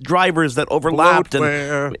drivers that overlapped.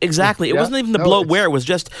 Exactly. It wasn't even the bloatware. It was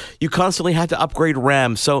just you constantly had to upgrade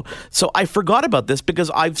RAM. So I forgot about this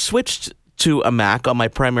because I've switched to a Mac on my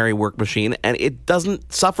primary work machine, and it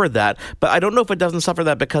doesn't suffer that. But I don't know if it doesn't suffer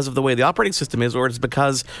that because of the way the operating system is, or it's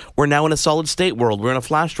because we're now in a solid-state world. We're in a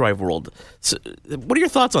flash drive world. So, what are your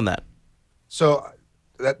thoughts on that? So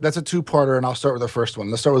that's a two-parter, and I'll start with the first one.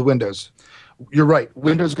 Let's start with Windows. You're right.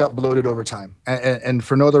 Windows got bloated over time, and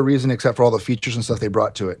for no other reason except for all the features and stuff they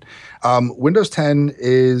brought to it. Windows 10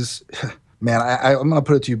 is, man, I'm going to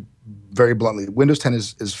put it to you very bluntly. Windows 10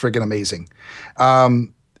 is friggin' amazing.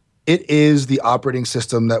 It is the operating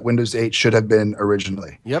system that Windows 8 should have been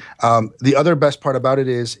originally. Yep. The other best part about it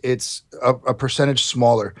is it's a percentage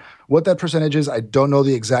smaller. What that percentage is, I don't know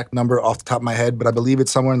the exact number off the top of my head, but I believe it's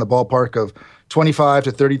somewhere in the ballpark of 25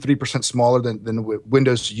 to 33% smaller than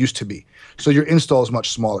Windows used to be. So your install is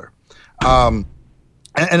much smaller. And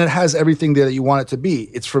it has everything there that you want it to be.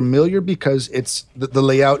 It's familiar because it's the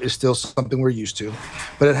layout is still something we're used to,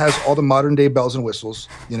 but it has all the modern day bells and whistles.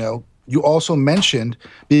 You also mentioned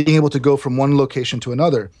being able to go from one location to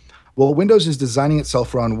another. Well, Windows is designing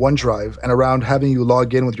itself around OneDrive and around having you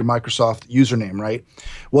log in with your Microsoft username, right?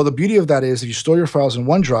 Well, the beauty of that is if you store your files in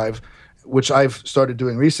OneDrive, which I've started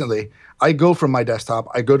doing recently, I go from my desktop,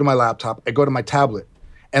 I go to my laptop, I go to my tablet,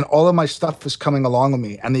 and all of my stuff is coming along with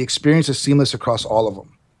me, and the experience is seamless across all of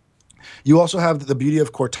them. You also have the beauty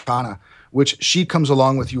of Cortana, which she comes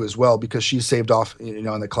along with you as well because she's saved off, in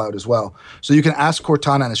the cloud as well. So you can ask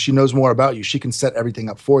Cortana, and if she knows more about you, she can set everything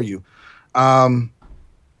up for you.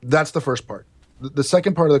 That's the first part. The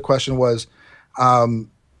second part of the question was,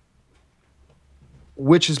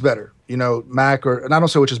 which is better? Mac and I don't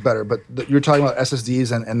say which is better, but you're talking about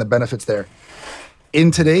SSDs and the benefits there. In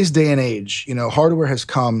today's day and age, hardware has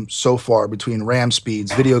come so far between RAM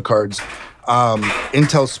speeds, video cards,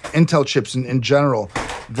 Intel chips in general,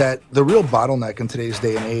 that the real bottleneck in today's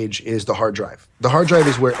day and age is the hard drive. The hard drive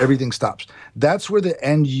is where everything stops. That's where the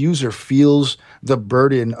end user feels the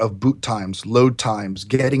burden of boot times, load times,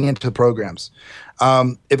 getting into programs.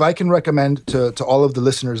 If I can recommend to all of the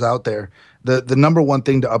listeners out there, the number one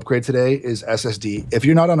thing to upgrade today is SSD. If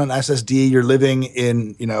you're not on an SSD, you're living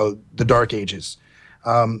in the dark ages.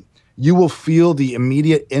 you will feel the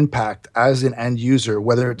immediate impact as an end user,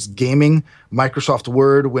 whether it's gaming, Microsoft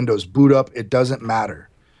Word, Windows boot up, it doesn't matter.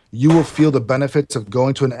 You will feel the benefits of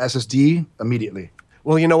going to an SSD immediately.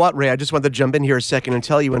 Well, you know what, Ray? I just wanted to jump in here a second and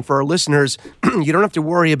tell you, and for our listeners, you don't have to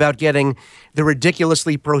worry about getting the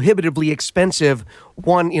ridiculously, prohibitively expensive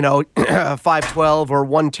 512 or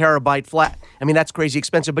 1 terabyte flash. I mean, that's crazy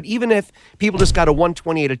expensive. But even if people just got a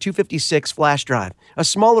 128, a 256 flash drive, a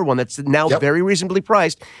smaller one that's now very reasonably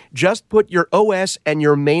priced, just put your OS and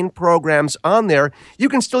your main programs on there. You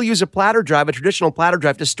can still use a platter drive, a traditional platter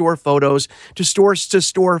drive, to store photos, to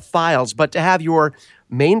store files, but to have your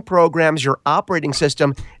main programs, your operating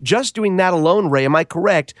system, just doing that alone, Ray, am I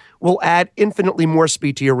correct, will add infinitely more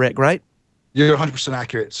speed to your rig, right? You're 100%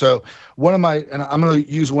 accurate. So and I'm going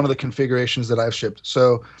to use one of the configurations that I've shipped.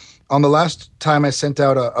 So on the last time I sent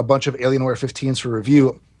out a bunch of Alienware 15s for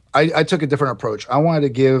review, I took a different approach. I wanted to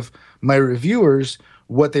give my reviewers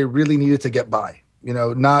what they really needed to get by. You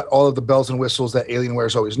know, not all of the bells and whistles that Alienware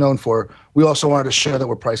is always known for. We also wanted to show that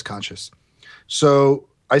we're price conscious. So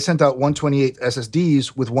I sent out 128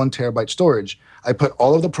 SSDs with 1 terabyte storage. I put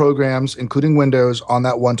all of the programs, including Windows, on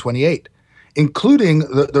that 128, including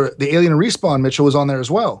the Alien Respawn. Mitchell was on there as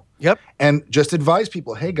well. Yep. And just advise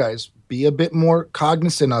people, hey guys, be a bit more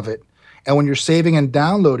cognizant of it. And when you're saving and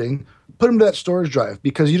downloading, put them to that storage drive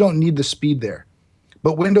because you don't need the speed there.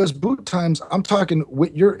 But Windows boot times, I'm talking,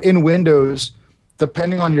 you're in Windows,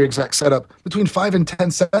 depending on your exact setup, between 5 and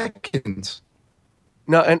 10 seconds.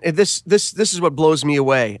 No, and this is what blows me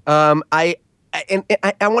away. I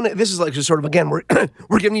want to. This is like just sort of, again, we're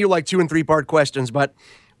giving you like 2 and 3 part questions, but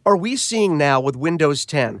are we seeing now with Windows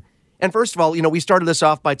 10? And first of all, we started this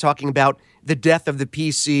off by talking about the death of the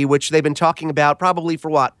PC, which they've been talking about probably for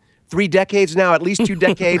what, 3 decades now, at least 2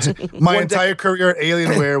 decades. My entire career at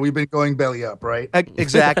Alienware, we've been going belly up, right?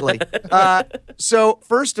 Exactly. So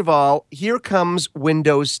first of all, here comes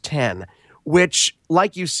Windows 10. Which,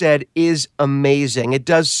 like you said, is amazing. It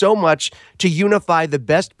does so much to unify the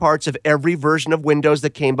best parts of every version of Windows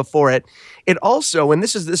that came before it. It also, and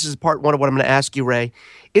this is part one of what I'm going to ask you, Ray,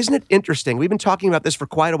 isn't it interesting? We've been talking about this for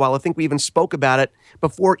quite a while. I think we even spoke about it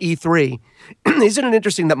before E3. Isn't it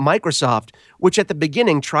interesting that Microsoft, which at the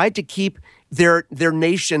beginning tried to keep their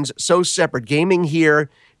nations so separate, gaming here,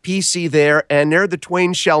 PC there, and there the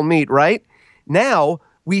twain shall meet, right? Now,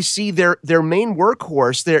 we see their main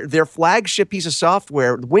workhorse, their flagship piece of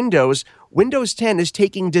software, Windows 10 is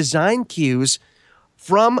taking design cues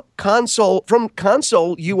from console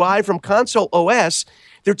UI, from console OS.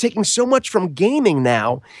 They're taking so much from gaming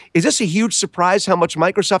now. Is this a huge surprise how much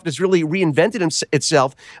Microsoft has really reinvented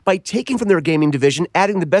itself by taking from their gaming division,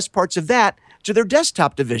 adding the best parts of that to their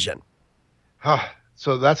desktop division?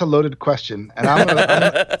 So that's a loaded question. And I'm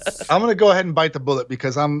gonna go ahead and bite the bullet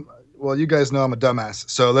because well, you guys know I'm a dumbass,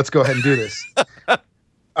 so let's go ahead and do this.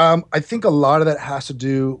 I think a lot of that has to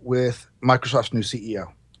do with Microsoft's new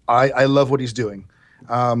CEO. I love what he's doing.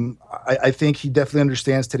 I think he definitely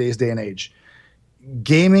understands today's day and age.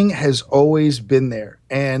 Gaming has always been there,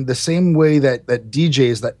 and the same way that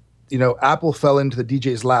DJs, Apple fell into the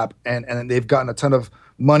DJ's lap, and they've gotten a ton of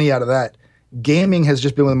money out of that. Gaming has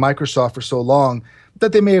just been with Microsoft for so long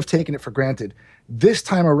that they may have taken it for granted. This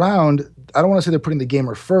time around, I don't want to say they're putting the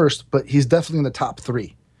gamer first, but he's definitely in the top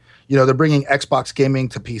 3. They're bringing Xbox gaming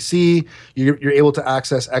to PC. You're able to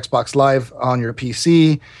access Xbox Live on your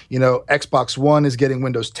PC. Xbox One is getting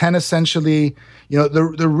Windows 10 essentially.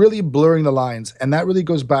 They're really blurring the lines. And that really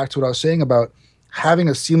goes back to what I was saying about having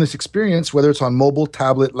a seamless experience, whether it's on mobile,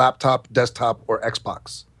 tablet, laptop, desktop, or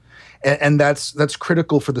Xbox. And that's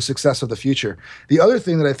critical for the success of the future. The other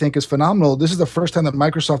thing that I think is phenomenal, this is the first time that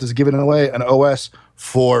Microsoft has given away an OS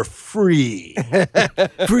for free.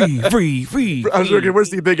 free. I was looking, where's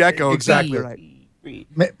the big echo? Exactly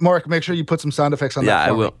right. Mark, make sure you put some sound effects on that. Yeah,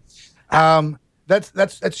 I will.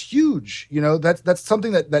 That's huge. That's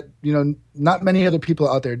something that not many other people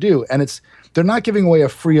out there do. And they're not giving away a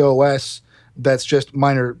free OS that's just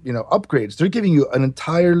minor, upgrades. They're giving you an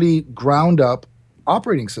entirely ground up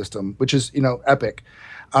operating system, which is epic.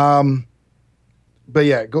 But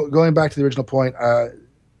yeah, going back to the original point,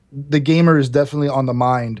 the gamer is definitely on the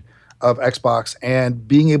mind of Xbox, and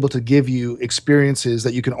being able to give you experiences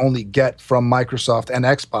that you can only get from Microsoft and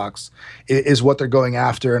Xbox is what they're going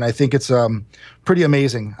after, and I think it's pretty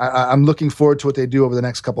amazing. I'm looking forward to what they do over the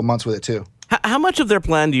next couple months with it too. How much of their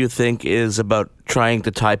plan do you think is about trying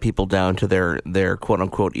to tie people down to their quote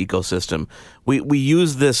unquote ecosystem? We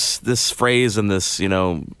use this phrase and this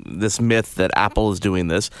myth that Apple is doing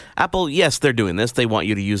this. Apple, yes, they're doing this. They want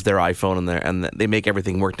you to use their iPhone and they make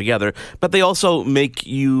everything work together. But they also give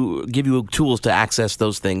you tools to access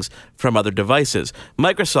those things from other devices.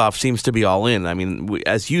 Microsoft seems to be all in. I mean,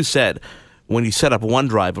 as you said, when you set up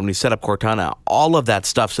OneDrive, when you set up Cortana, all of that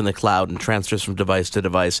stuff's in the cloud and transfers from device to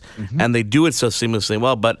device, and they do it so seamlessly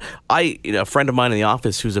well. But a friend of mine in the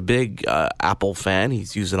office who's a big Apple fan,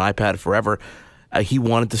 he's used an iPad forever, he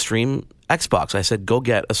wanted to stream Xbox. I said, go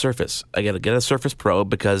get a Surface. I got to get a Surface Pro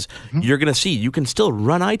because you're going to see you can still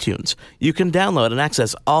run iTunes. You can download and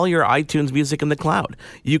access all your iTunes music in the cloud.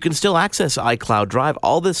 You can still access iCloud Drive.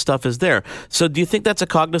 All this stuff is there. So do you think that's a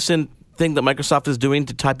cognizant thing that Microsoft is doing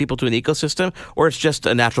to tie people to an ecosystem, or it's just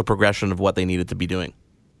a natural progression of what they needed to be doing?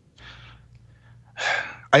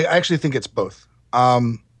 I actually think it's both.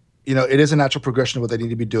 It is a natural progression of what they need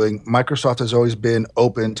to be doing. Microsoft has always been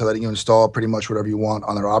open to letting you install pretty much whatever you want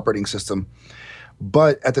on their operating system.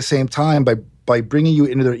 But at the same time, by bringing you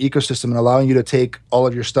into their ecosystem and allowing you to take all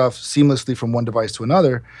of your stuff seamlessly from one device to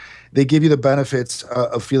another, they give you the benefits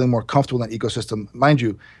of feeling more comfortable in that ecosystem. Mind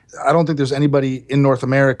you, I don't think there's anybody in North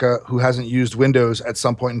America who hasn't used Windows at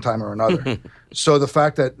some point in time or another. So the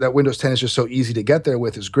fact that Windows 10 is just so easy to get there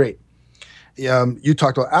with is great. You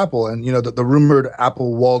talked about Apple and the rumored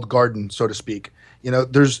Apple walled garden, so to speak.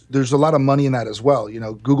 There's a lot of money in that as well.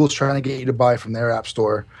 Google's trying to get you to buy from their app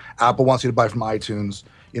store. Apple wants you to buy from iTunes.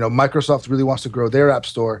 Microsoft really wants to grow their app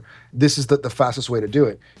store. This is the fastest way to do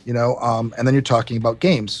it. And then you're talking about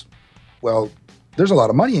games. Well, there's a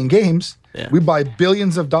lot of money in games. Yeah. We buy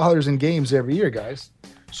billions of dollars in games every year, guys.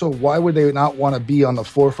 So why would they not want to be on the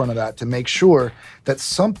forefront of that to make sure that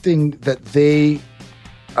something that I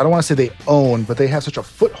don't want to say they own, but they have such a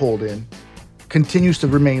foothold in, continues to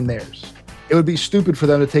remain theirs? It would be stupid for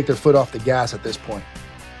them to take their foot off the gas at this point.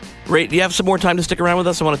 Ray, do you have some more time to stick around with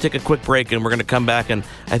us? I want to take a quick break, and we're going to come back, and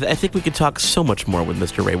I think we could talk so much more with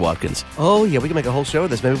Mr. Ray Watkins. Oh, yeah, we can make a whole show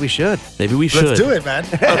of this. Maybe we should. Let's do it, man.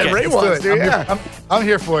 Okay. Ray wants to, I'm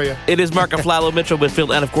here for you. It is Mark Aflalo, Mitchell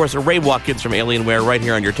Whitfield, and, of course, Ray Watkins from Alienware right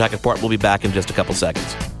here on Your Tech Report. We'll be back in just a couple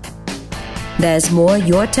seconds. There's more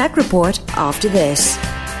Your Tech Report after this.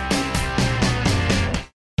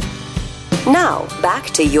 Now, back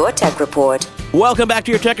to Your Tech Report. Welcome back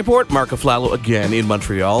to Your Tech Report. Mark Aflalo again in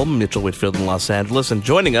Montreal, Mitchell Whitfield in Los Angeles, and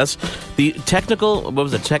joining us, the technical,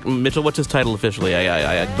 Mitchell, what's his title officially?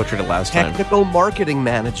 I butchered it last time. Technical Marketing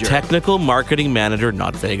Manager. Technical Marketing Manager,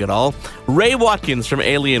 not vague at all. Ray Watkins from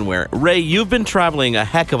Alienware. Ray, you've been traveling a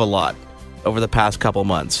heck of a lot over the past couple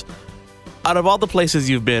months. Out of all the places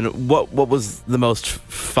you've been, what was the most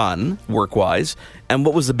fun, work-wise, and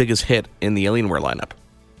what was the biggest hit in the Alienware lineup?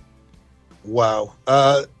 Wow.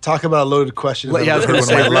 Talk about a loaded question. Well, yeah, I was going to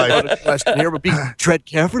say a loaded question here, but tread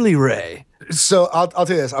carefully, Ray. So I'll tell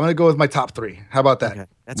you this. I'm going to go with my top three. How about that? Okay.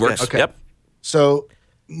 That's Works. good. Okay. Yep. So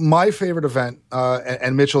my favorite event,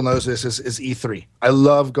 and Mitchell knows this, is E3. I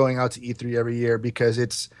love going out to E3 every year because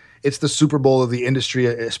it's the Super Bowl of the industry,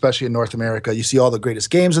 especially in North America. You see all the greatest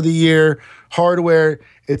games of the year, hardware.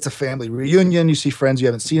 It's a family reunion. You see friends you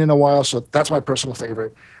haven't seen in a while. So that's my personal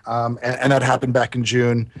favorite. And that happened back in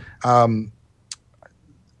June.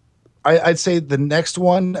 I'd say the next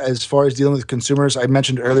one, as far as dealing with consumers, I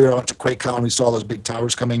mentioned earlier, I went to QuakeCon. We saw those big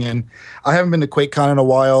towers coming in. I haven't been to QuakeCon in a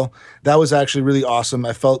while. That was actually really awesome.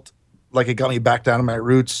 I felt like it got me back down to my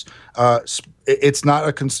roots. It's not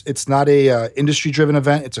a industry-driven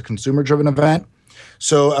event. It's a consumer-driven event.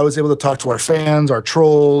 So I was able to talk to our fans, our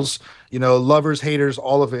trolls, lovers, haters,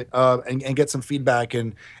 all of it, and get some feedback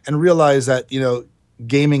and realize that,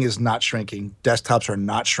 gaming is not shrinking. Desktops are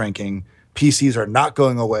not shrinking. PCs are not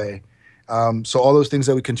going away. So all those things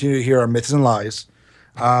that we continue to hear are myths and lies.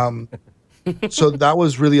 So that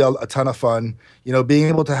was really a ton of fun. Being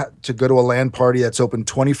able to go to a LAN party that's open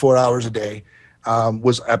 24 hours a day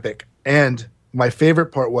was epic. And my favorite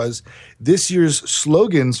part was this year's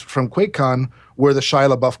slogans from QuakeCon were the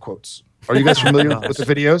Shia LaBeouf quotes. Are you guys familiar with the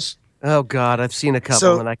videos? Oh, God, I've seen a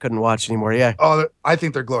couple and I couldn't watch anymore, yeah. Oh, I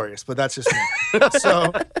think they're glorious, but that's just me.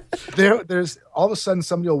 So there's all of a sudden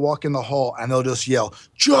somebody will walk in the hall and they'll just yell,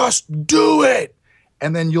 "Just do it!"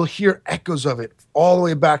 And then you'll hear echoes of it all the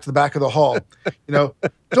way back to the back of the hall.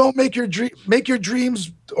 Don't make your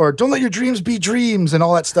dreams, or don't let your dreams be dreams, and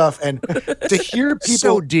all that stuff. And to hear people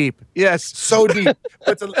so deep, yes, so deep,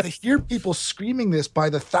 but to hear people screaming this by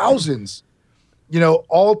the thousands,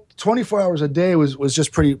 all 24 hours a day was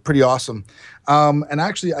just pretty awesome. And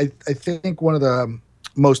actually, I think one of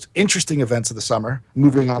most interesting events of the summer,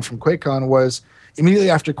 moving on from QuakeCon, was immediately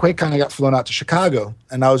after QuakeCon, I got flown out to Chicago,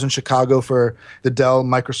 and I was in Chicago for the Dell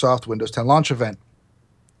Microsoft Windows 10 launch event.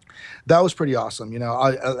 That was pretty awesome. I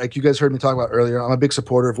like you guys heard me talk about earlier, I'm a big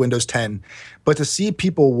supporter of Windows 10, but to see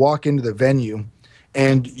people walk into the venue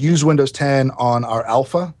and use Windows 10 on our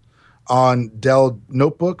Alpha, on Dell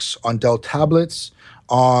notebooks, on Dell tablets,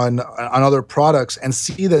 on other products, and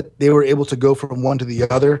see that they were able to go from one to the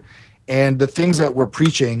other. And the things that we're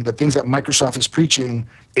preaching, the things that Microsoft is preaching,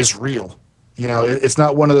 is real. It's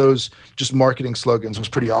not one of those just marketing slogans. It was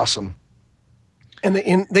pretty awesome.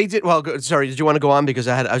 And they did well. Sorry, did you want to go on? Because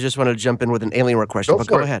I just wanted to jump in with an Alienware question.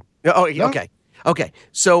 Go ahead. Oh, no? Okay.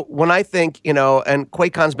 So when I think, and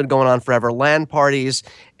QuakeCon's been going on forever, LAN parties,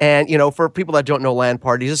 and for people that don't know LAN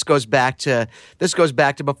parties, this goes back to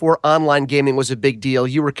before online gaming was a big deal.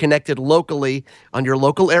 You were connected locally on your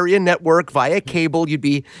local area network via cable. You'd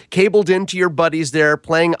be cabled into your buddies there,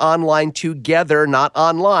 playing online together, not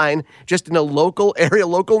online, just in a local area,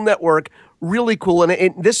 local network. Really cool.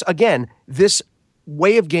 And this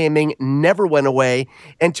way of gaming never went away,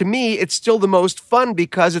 and to me it's still the most fun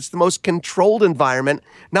because it's the most controlled environment,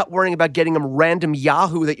 not worrying about getting a random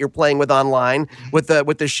Yahoo that you're playing with online with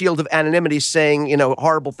the shield of anonymity saying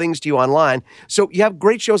horrible things to you online. So you have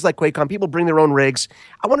great shows like QuakeCon, people bring their own rigs.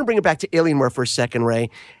 I want to bring it back to Alienware for a second,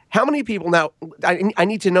 Ray. How many people now, I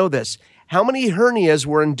need to know this, how many hernias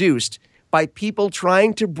were induced by people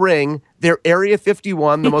trying to bring their Area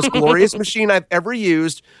 51, the most glorious machine I've ever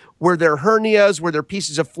used, were there hernias, were there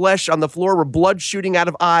pieces of flesh on the floor, were blood shooting out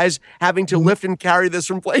of eyes, having to lift and carry this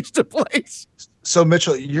from place to place? So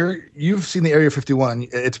Mitchell, you've seen the Area 51.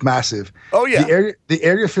 It's massive. Oh yeah. The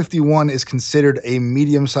Area 51 is considered a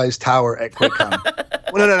medium-sized tower at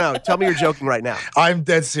QuakeCon. No. Tell me you're joking right now. I'm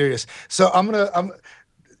dead serious. So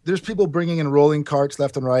there's people bringing in rolling carts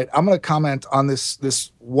left and right. I'm gonna comment on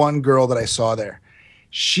this one girl that I saw there.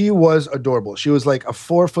 She was adorable. She was like a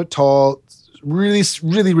 4 foot tall, really,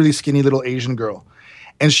 really, really skinny little Asian girl.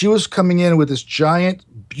 And she was coming in with this giant,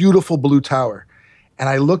 beautiful blue tower. And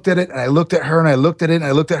I looked at it, and I looked at her, and I looked at it, and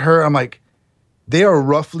I looked at her. I'm like, they are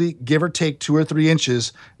roughly, give or take 2 or 3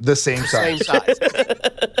 inches, the same size.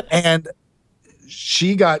 And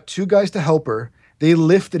she got 2 guys to help her. They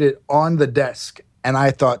lifted it on the desk. And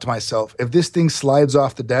I thought to myself, if this thing slides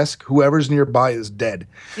off the desk, whoever's nearby is dead.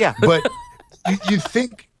 Yeah. But you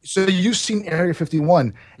think... So you've seen Area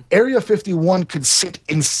 51. Area 51 could sit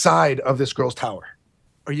inside of this girl's tower.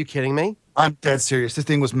 Are you kidding me? I'm dead serious. This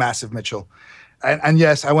thing was massive, Mitchell. And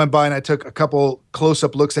yes, I went by and I took a couple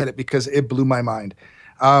close-up looks at it because it blew my mind.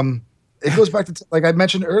 It goes back to, like I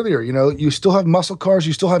mentioned earlier, you still have muscle cars,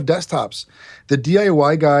 you still have desktops. The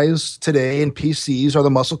DIY guys today in PCs are the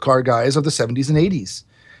muscle car guys of the 70s and 80s.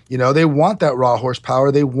 They want that raw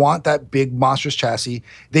horsepower. They want that big monstrous chassis.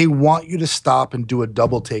 They want you to stop and do a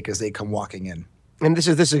double take as they come walking in. And this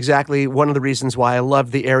is exactly one of the reasons why I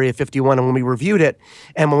loved the Area 51. And when we reviewed it,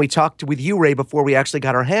 and when we talked with you, Ray, before we actually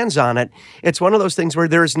got our hands on it, it's one of those things where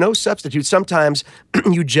there is no substitute. Sometimes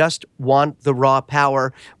you just want the raw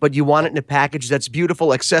power, but you want it in a package that's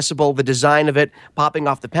beautiful, accessible, the design of it, popping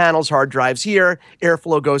off the panels, hard drives here,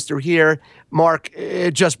 airflow goes through here. Mark,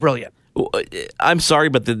 just brilliant. I'm sorry,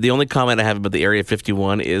 but the only comment I have about the Area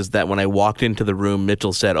 51 is that when I walked into the room,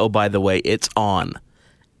 Mitchell said, "Oh, by the way, it's on."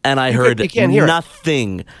 And I heard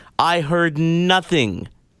nothing. I heard nothing.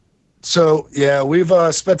 So, yeah, we've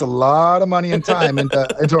spent a lot of money and time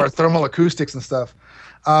into our thermal acoustics and stuff.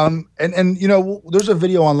 And there's a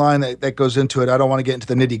video online that goes into it. I don't want to get into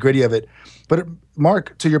the nitty-gritty of it. But,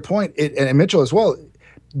 Mark, to your point, and Mitchell as well,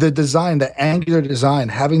 the design, the angular design,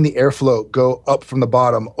 having the airflow go up from the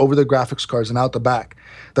bottom over the graphics cards and out the back,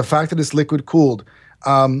 the fact that it's liquid cooled,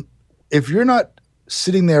 if you're not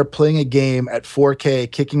sitting there playing a game at 4K,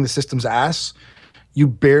 kicking the system's ass, you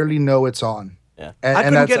barely know it's on. Yeah. I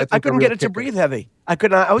couldn't get it to breathe heavy. I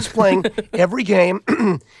could not. I was playing every game.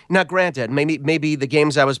 Now, granted, maybe the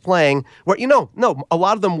games I was playing were, a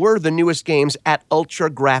lot of them were the newest games at ultra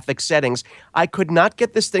graphic settings. I could not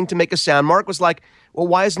get this thing to make a sound. Mark was like, "Well,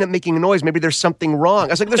 why isn't it making a noise? Maybe there's something wrong."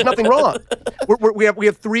 I was like, "There's nothing wrong. We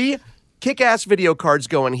have 3 kick-ass video cards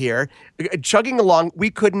going here, chugging along. We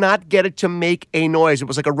could not get it to make a noise. It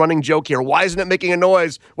was like a running joke here. Why isn't it making a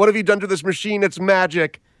noise? What have you done to this machine? It's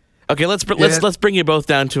magic." Okay, let's bring you both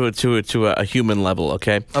down to a human level.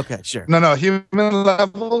 Okay. Okay, sure. No, human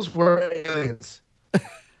levels were aliens.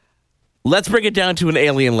 Let's bring it down to an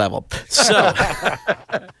alien level. So,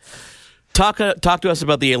 talk to us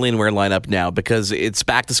about the Alienware lineup now, because it's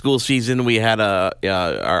back to school season. We had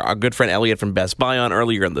our good friend Elliot from Best Buy on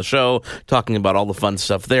earlier in the show talking about all the fun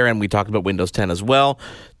stuff there, and we talked about Windows 10 as well.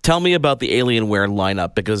 Tell me about the Alienware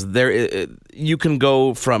lineup, because you can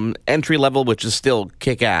go from entry level, which is still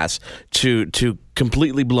kick-ass, to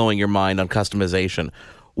completely blowing your mind on customization.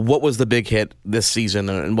 What was the big hit this season,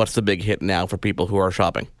 and what's the big hit now for people who are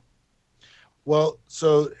shopping? Well,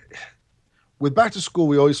 so with back to school,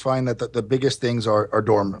 we always find that the biggest things are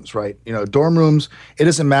dorm rooms, right? Dorm rooms, it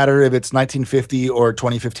doesn't matter if it's 1950 or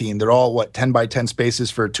 2015. They're all, 10 by 10 spaces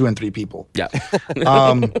for 2 and 3 people. Yeah.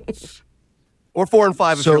 Or 4 and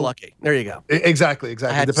 5 if you're lucky. There you go. Exactly.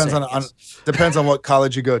 Depends on what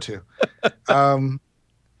college you go to.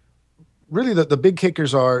 Really, the big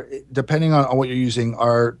kickers are, depending on what you're using,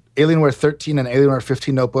 are Alienware 13 and Alienware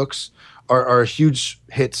 15 notebooks are huge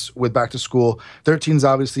hits with back to school. 13 is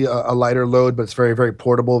obviously a lighter load, but it's very, very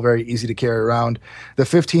portable, very easy to carry around. The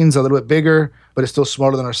 15 is a little bit bigger, but it's still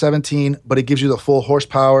smaller than our 17, but it gives you the full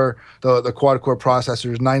horsepower, the quad-core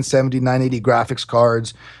processors, 970, 980 graphics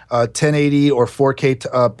cards, 1080 or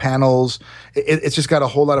 4K panels. It's just got a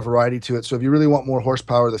whole lot of variety to it. So if you really want more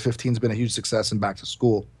horsepower, the 15's been a huge success in back to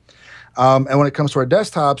school. And when it comes to our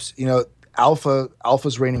desktops,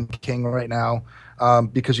 Alpha's reigning king right now.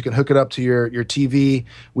 Because you can hook it up to your TV.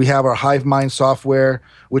 We have our HiveMind software,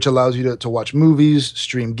 which allows you to watch movies,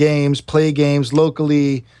 stream games, play games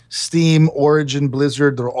locally. Steam, Origin,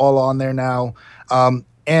 Blizzard, they're all on there now.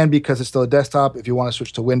 And because it's still a desktop, if you want to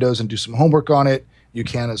switch to Windows and do some homework on it, you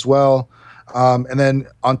can as well. And then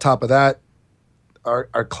on top of that,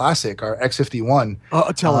 our classic, our X51.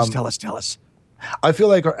 Oh, tell us. I feel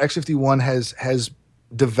like our X51 has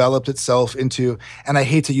developed itself into, and I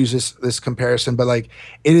hate to use this comparison, but it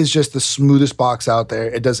is just the smoothest box out there.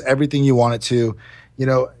 It does everything you want it to.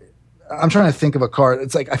 I'm trying to think of a car.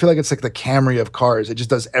 It's I feel like it's like the Camry of cars. It just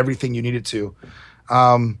does everything you need it to.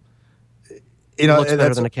 It looks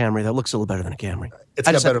better than a Camry. That looks a little better than a Camry.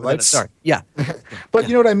 It's got better lights. Sorry. Yeah. But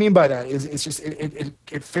you know what I mean by that is it's just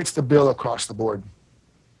it fits the bill across the board.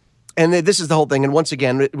 And this is the whole thing. And once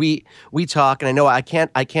again, we talk, and I know I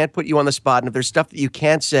can't put you on the spot. And if there's stuff that you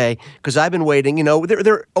can't say, because I've been waiting, there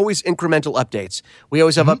are always incremental updates. We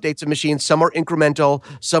always have updates of machines. Some are incremental,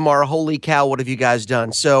 some are, holy cow, what have you guys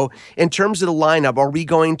done? So in terms of the lineup, are we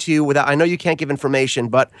going to, I know you can't give information,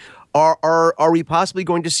 but are we possibly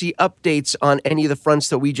going to see updates on any of the fronts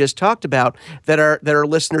that we just talked about that our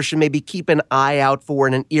listeners should maybe keep an eye out for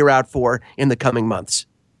and an ear out for in the coming months?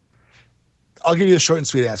 I'll give you a short and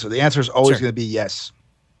sweet answer. The answer is always going to be yes.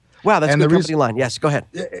 Wow, that's a good company line. Yes, go ahead.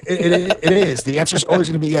 It is. The answer is always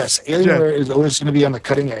going to be yes. Alienware is always going to be on the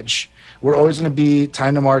cutting edge. We're always going to be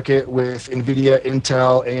time to market with NVIDIA,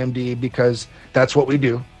 Intel, AMD, because that's what we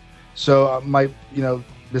do. So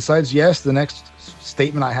besides yes, the next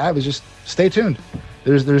statement I have is just stay tuned.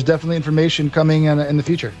 There's definitely information coming in the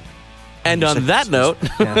future. And on that note...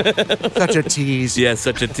 Such a tease. Yeah,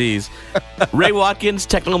 such a tease. Ray Watkins,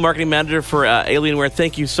 Technical Marketing Manager for Alienware,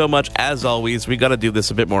 thank you so much, as always. We got to do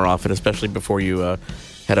this a bit more often, especially before you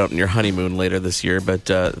head out on your honeymoon later this year. But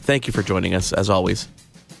thank you for joining us, as always.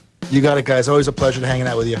 You got it, guys. Always a pleasure hanging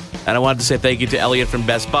out with you. And I wanted to say thank you to Elliot from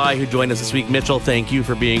Best Buy, who joined us this week. Mitchell, thank you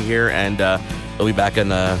for being here. And we'll be back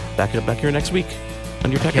here next week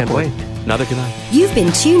on Your Tech Report. Can't wait. Neither can I. You've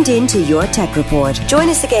been tuned in to Your Tech Report. Join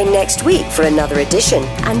us again next week for another edition.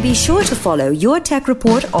 And be sure to follow Your Tech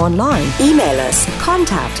Report online. Email us,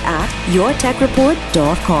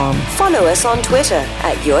 contact@YourTechReport.com. Follow us on Twitter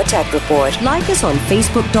 @YourTechReport. Like us on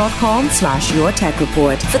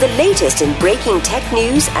Facebook.com/YourTechReport for the latest in breaking tech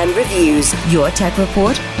news and reviews.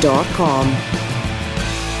 YourTechReport.com.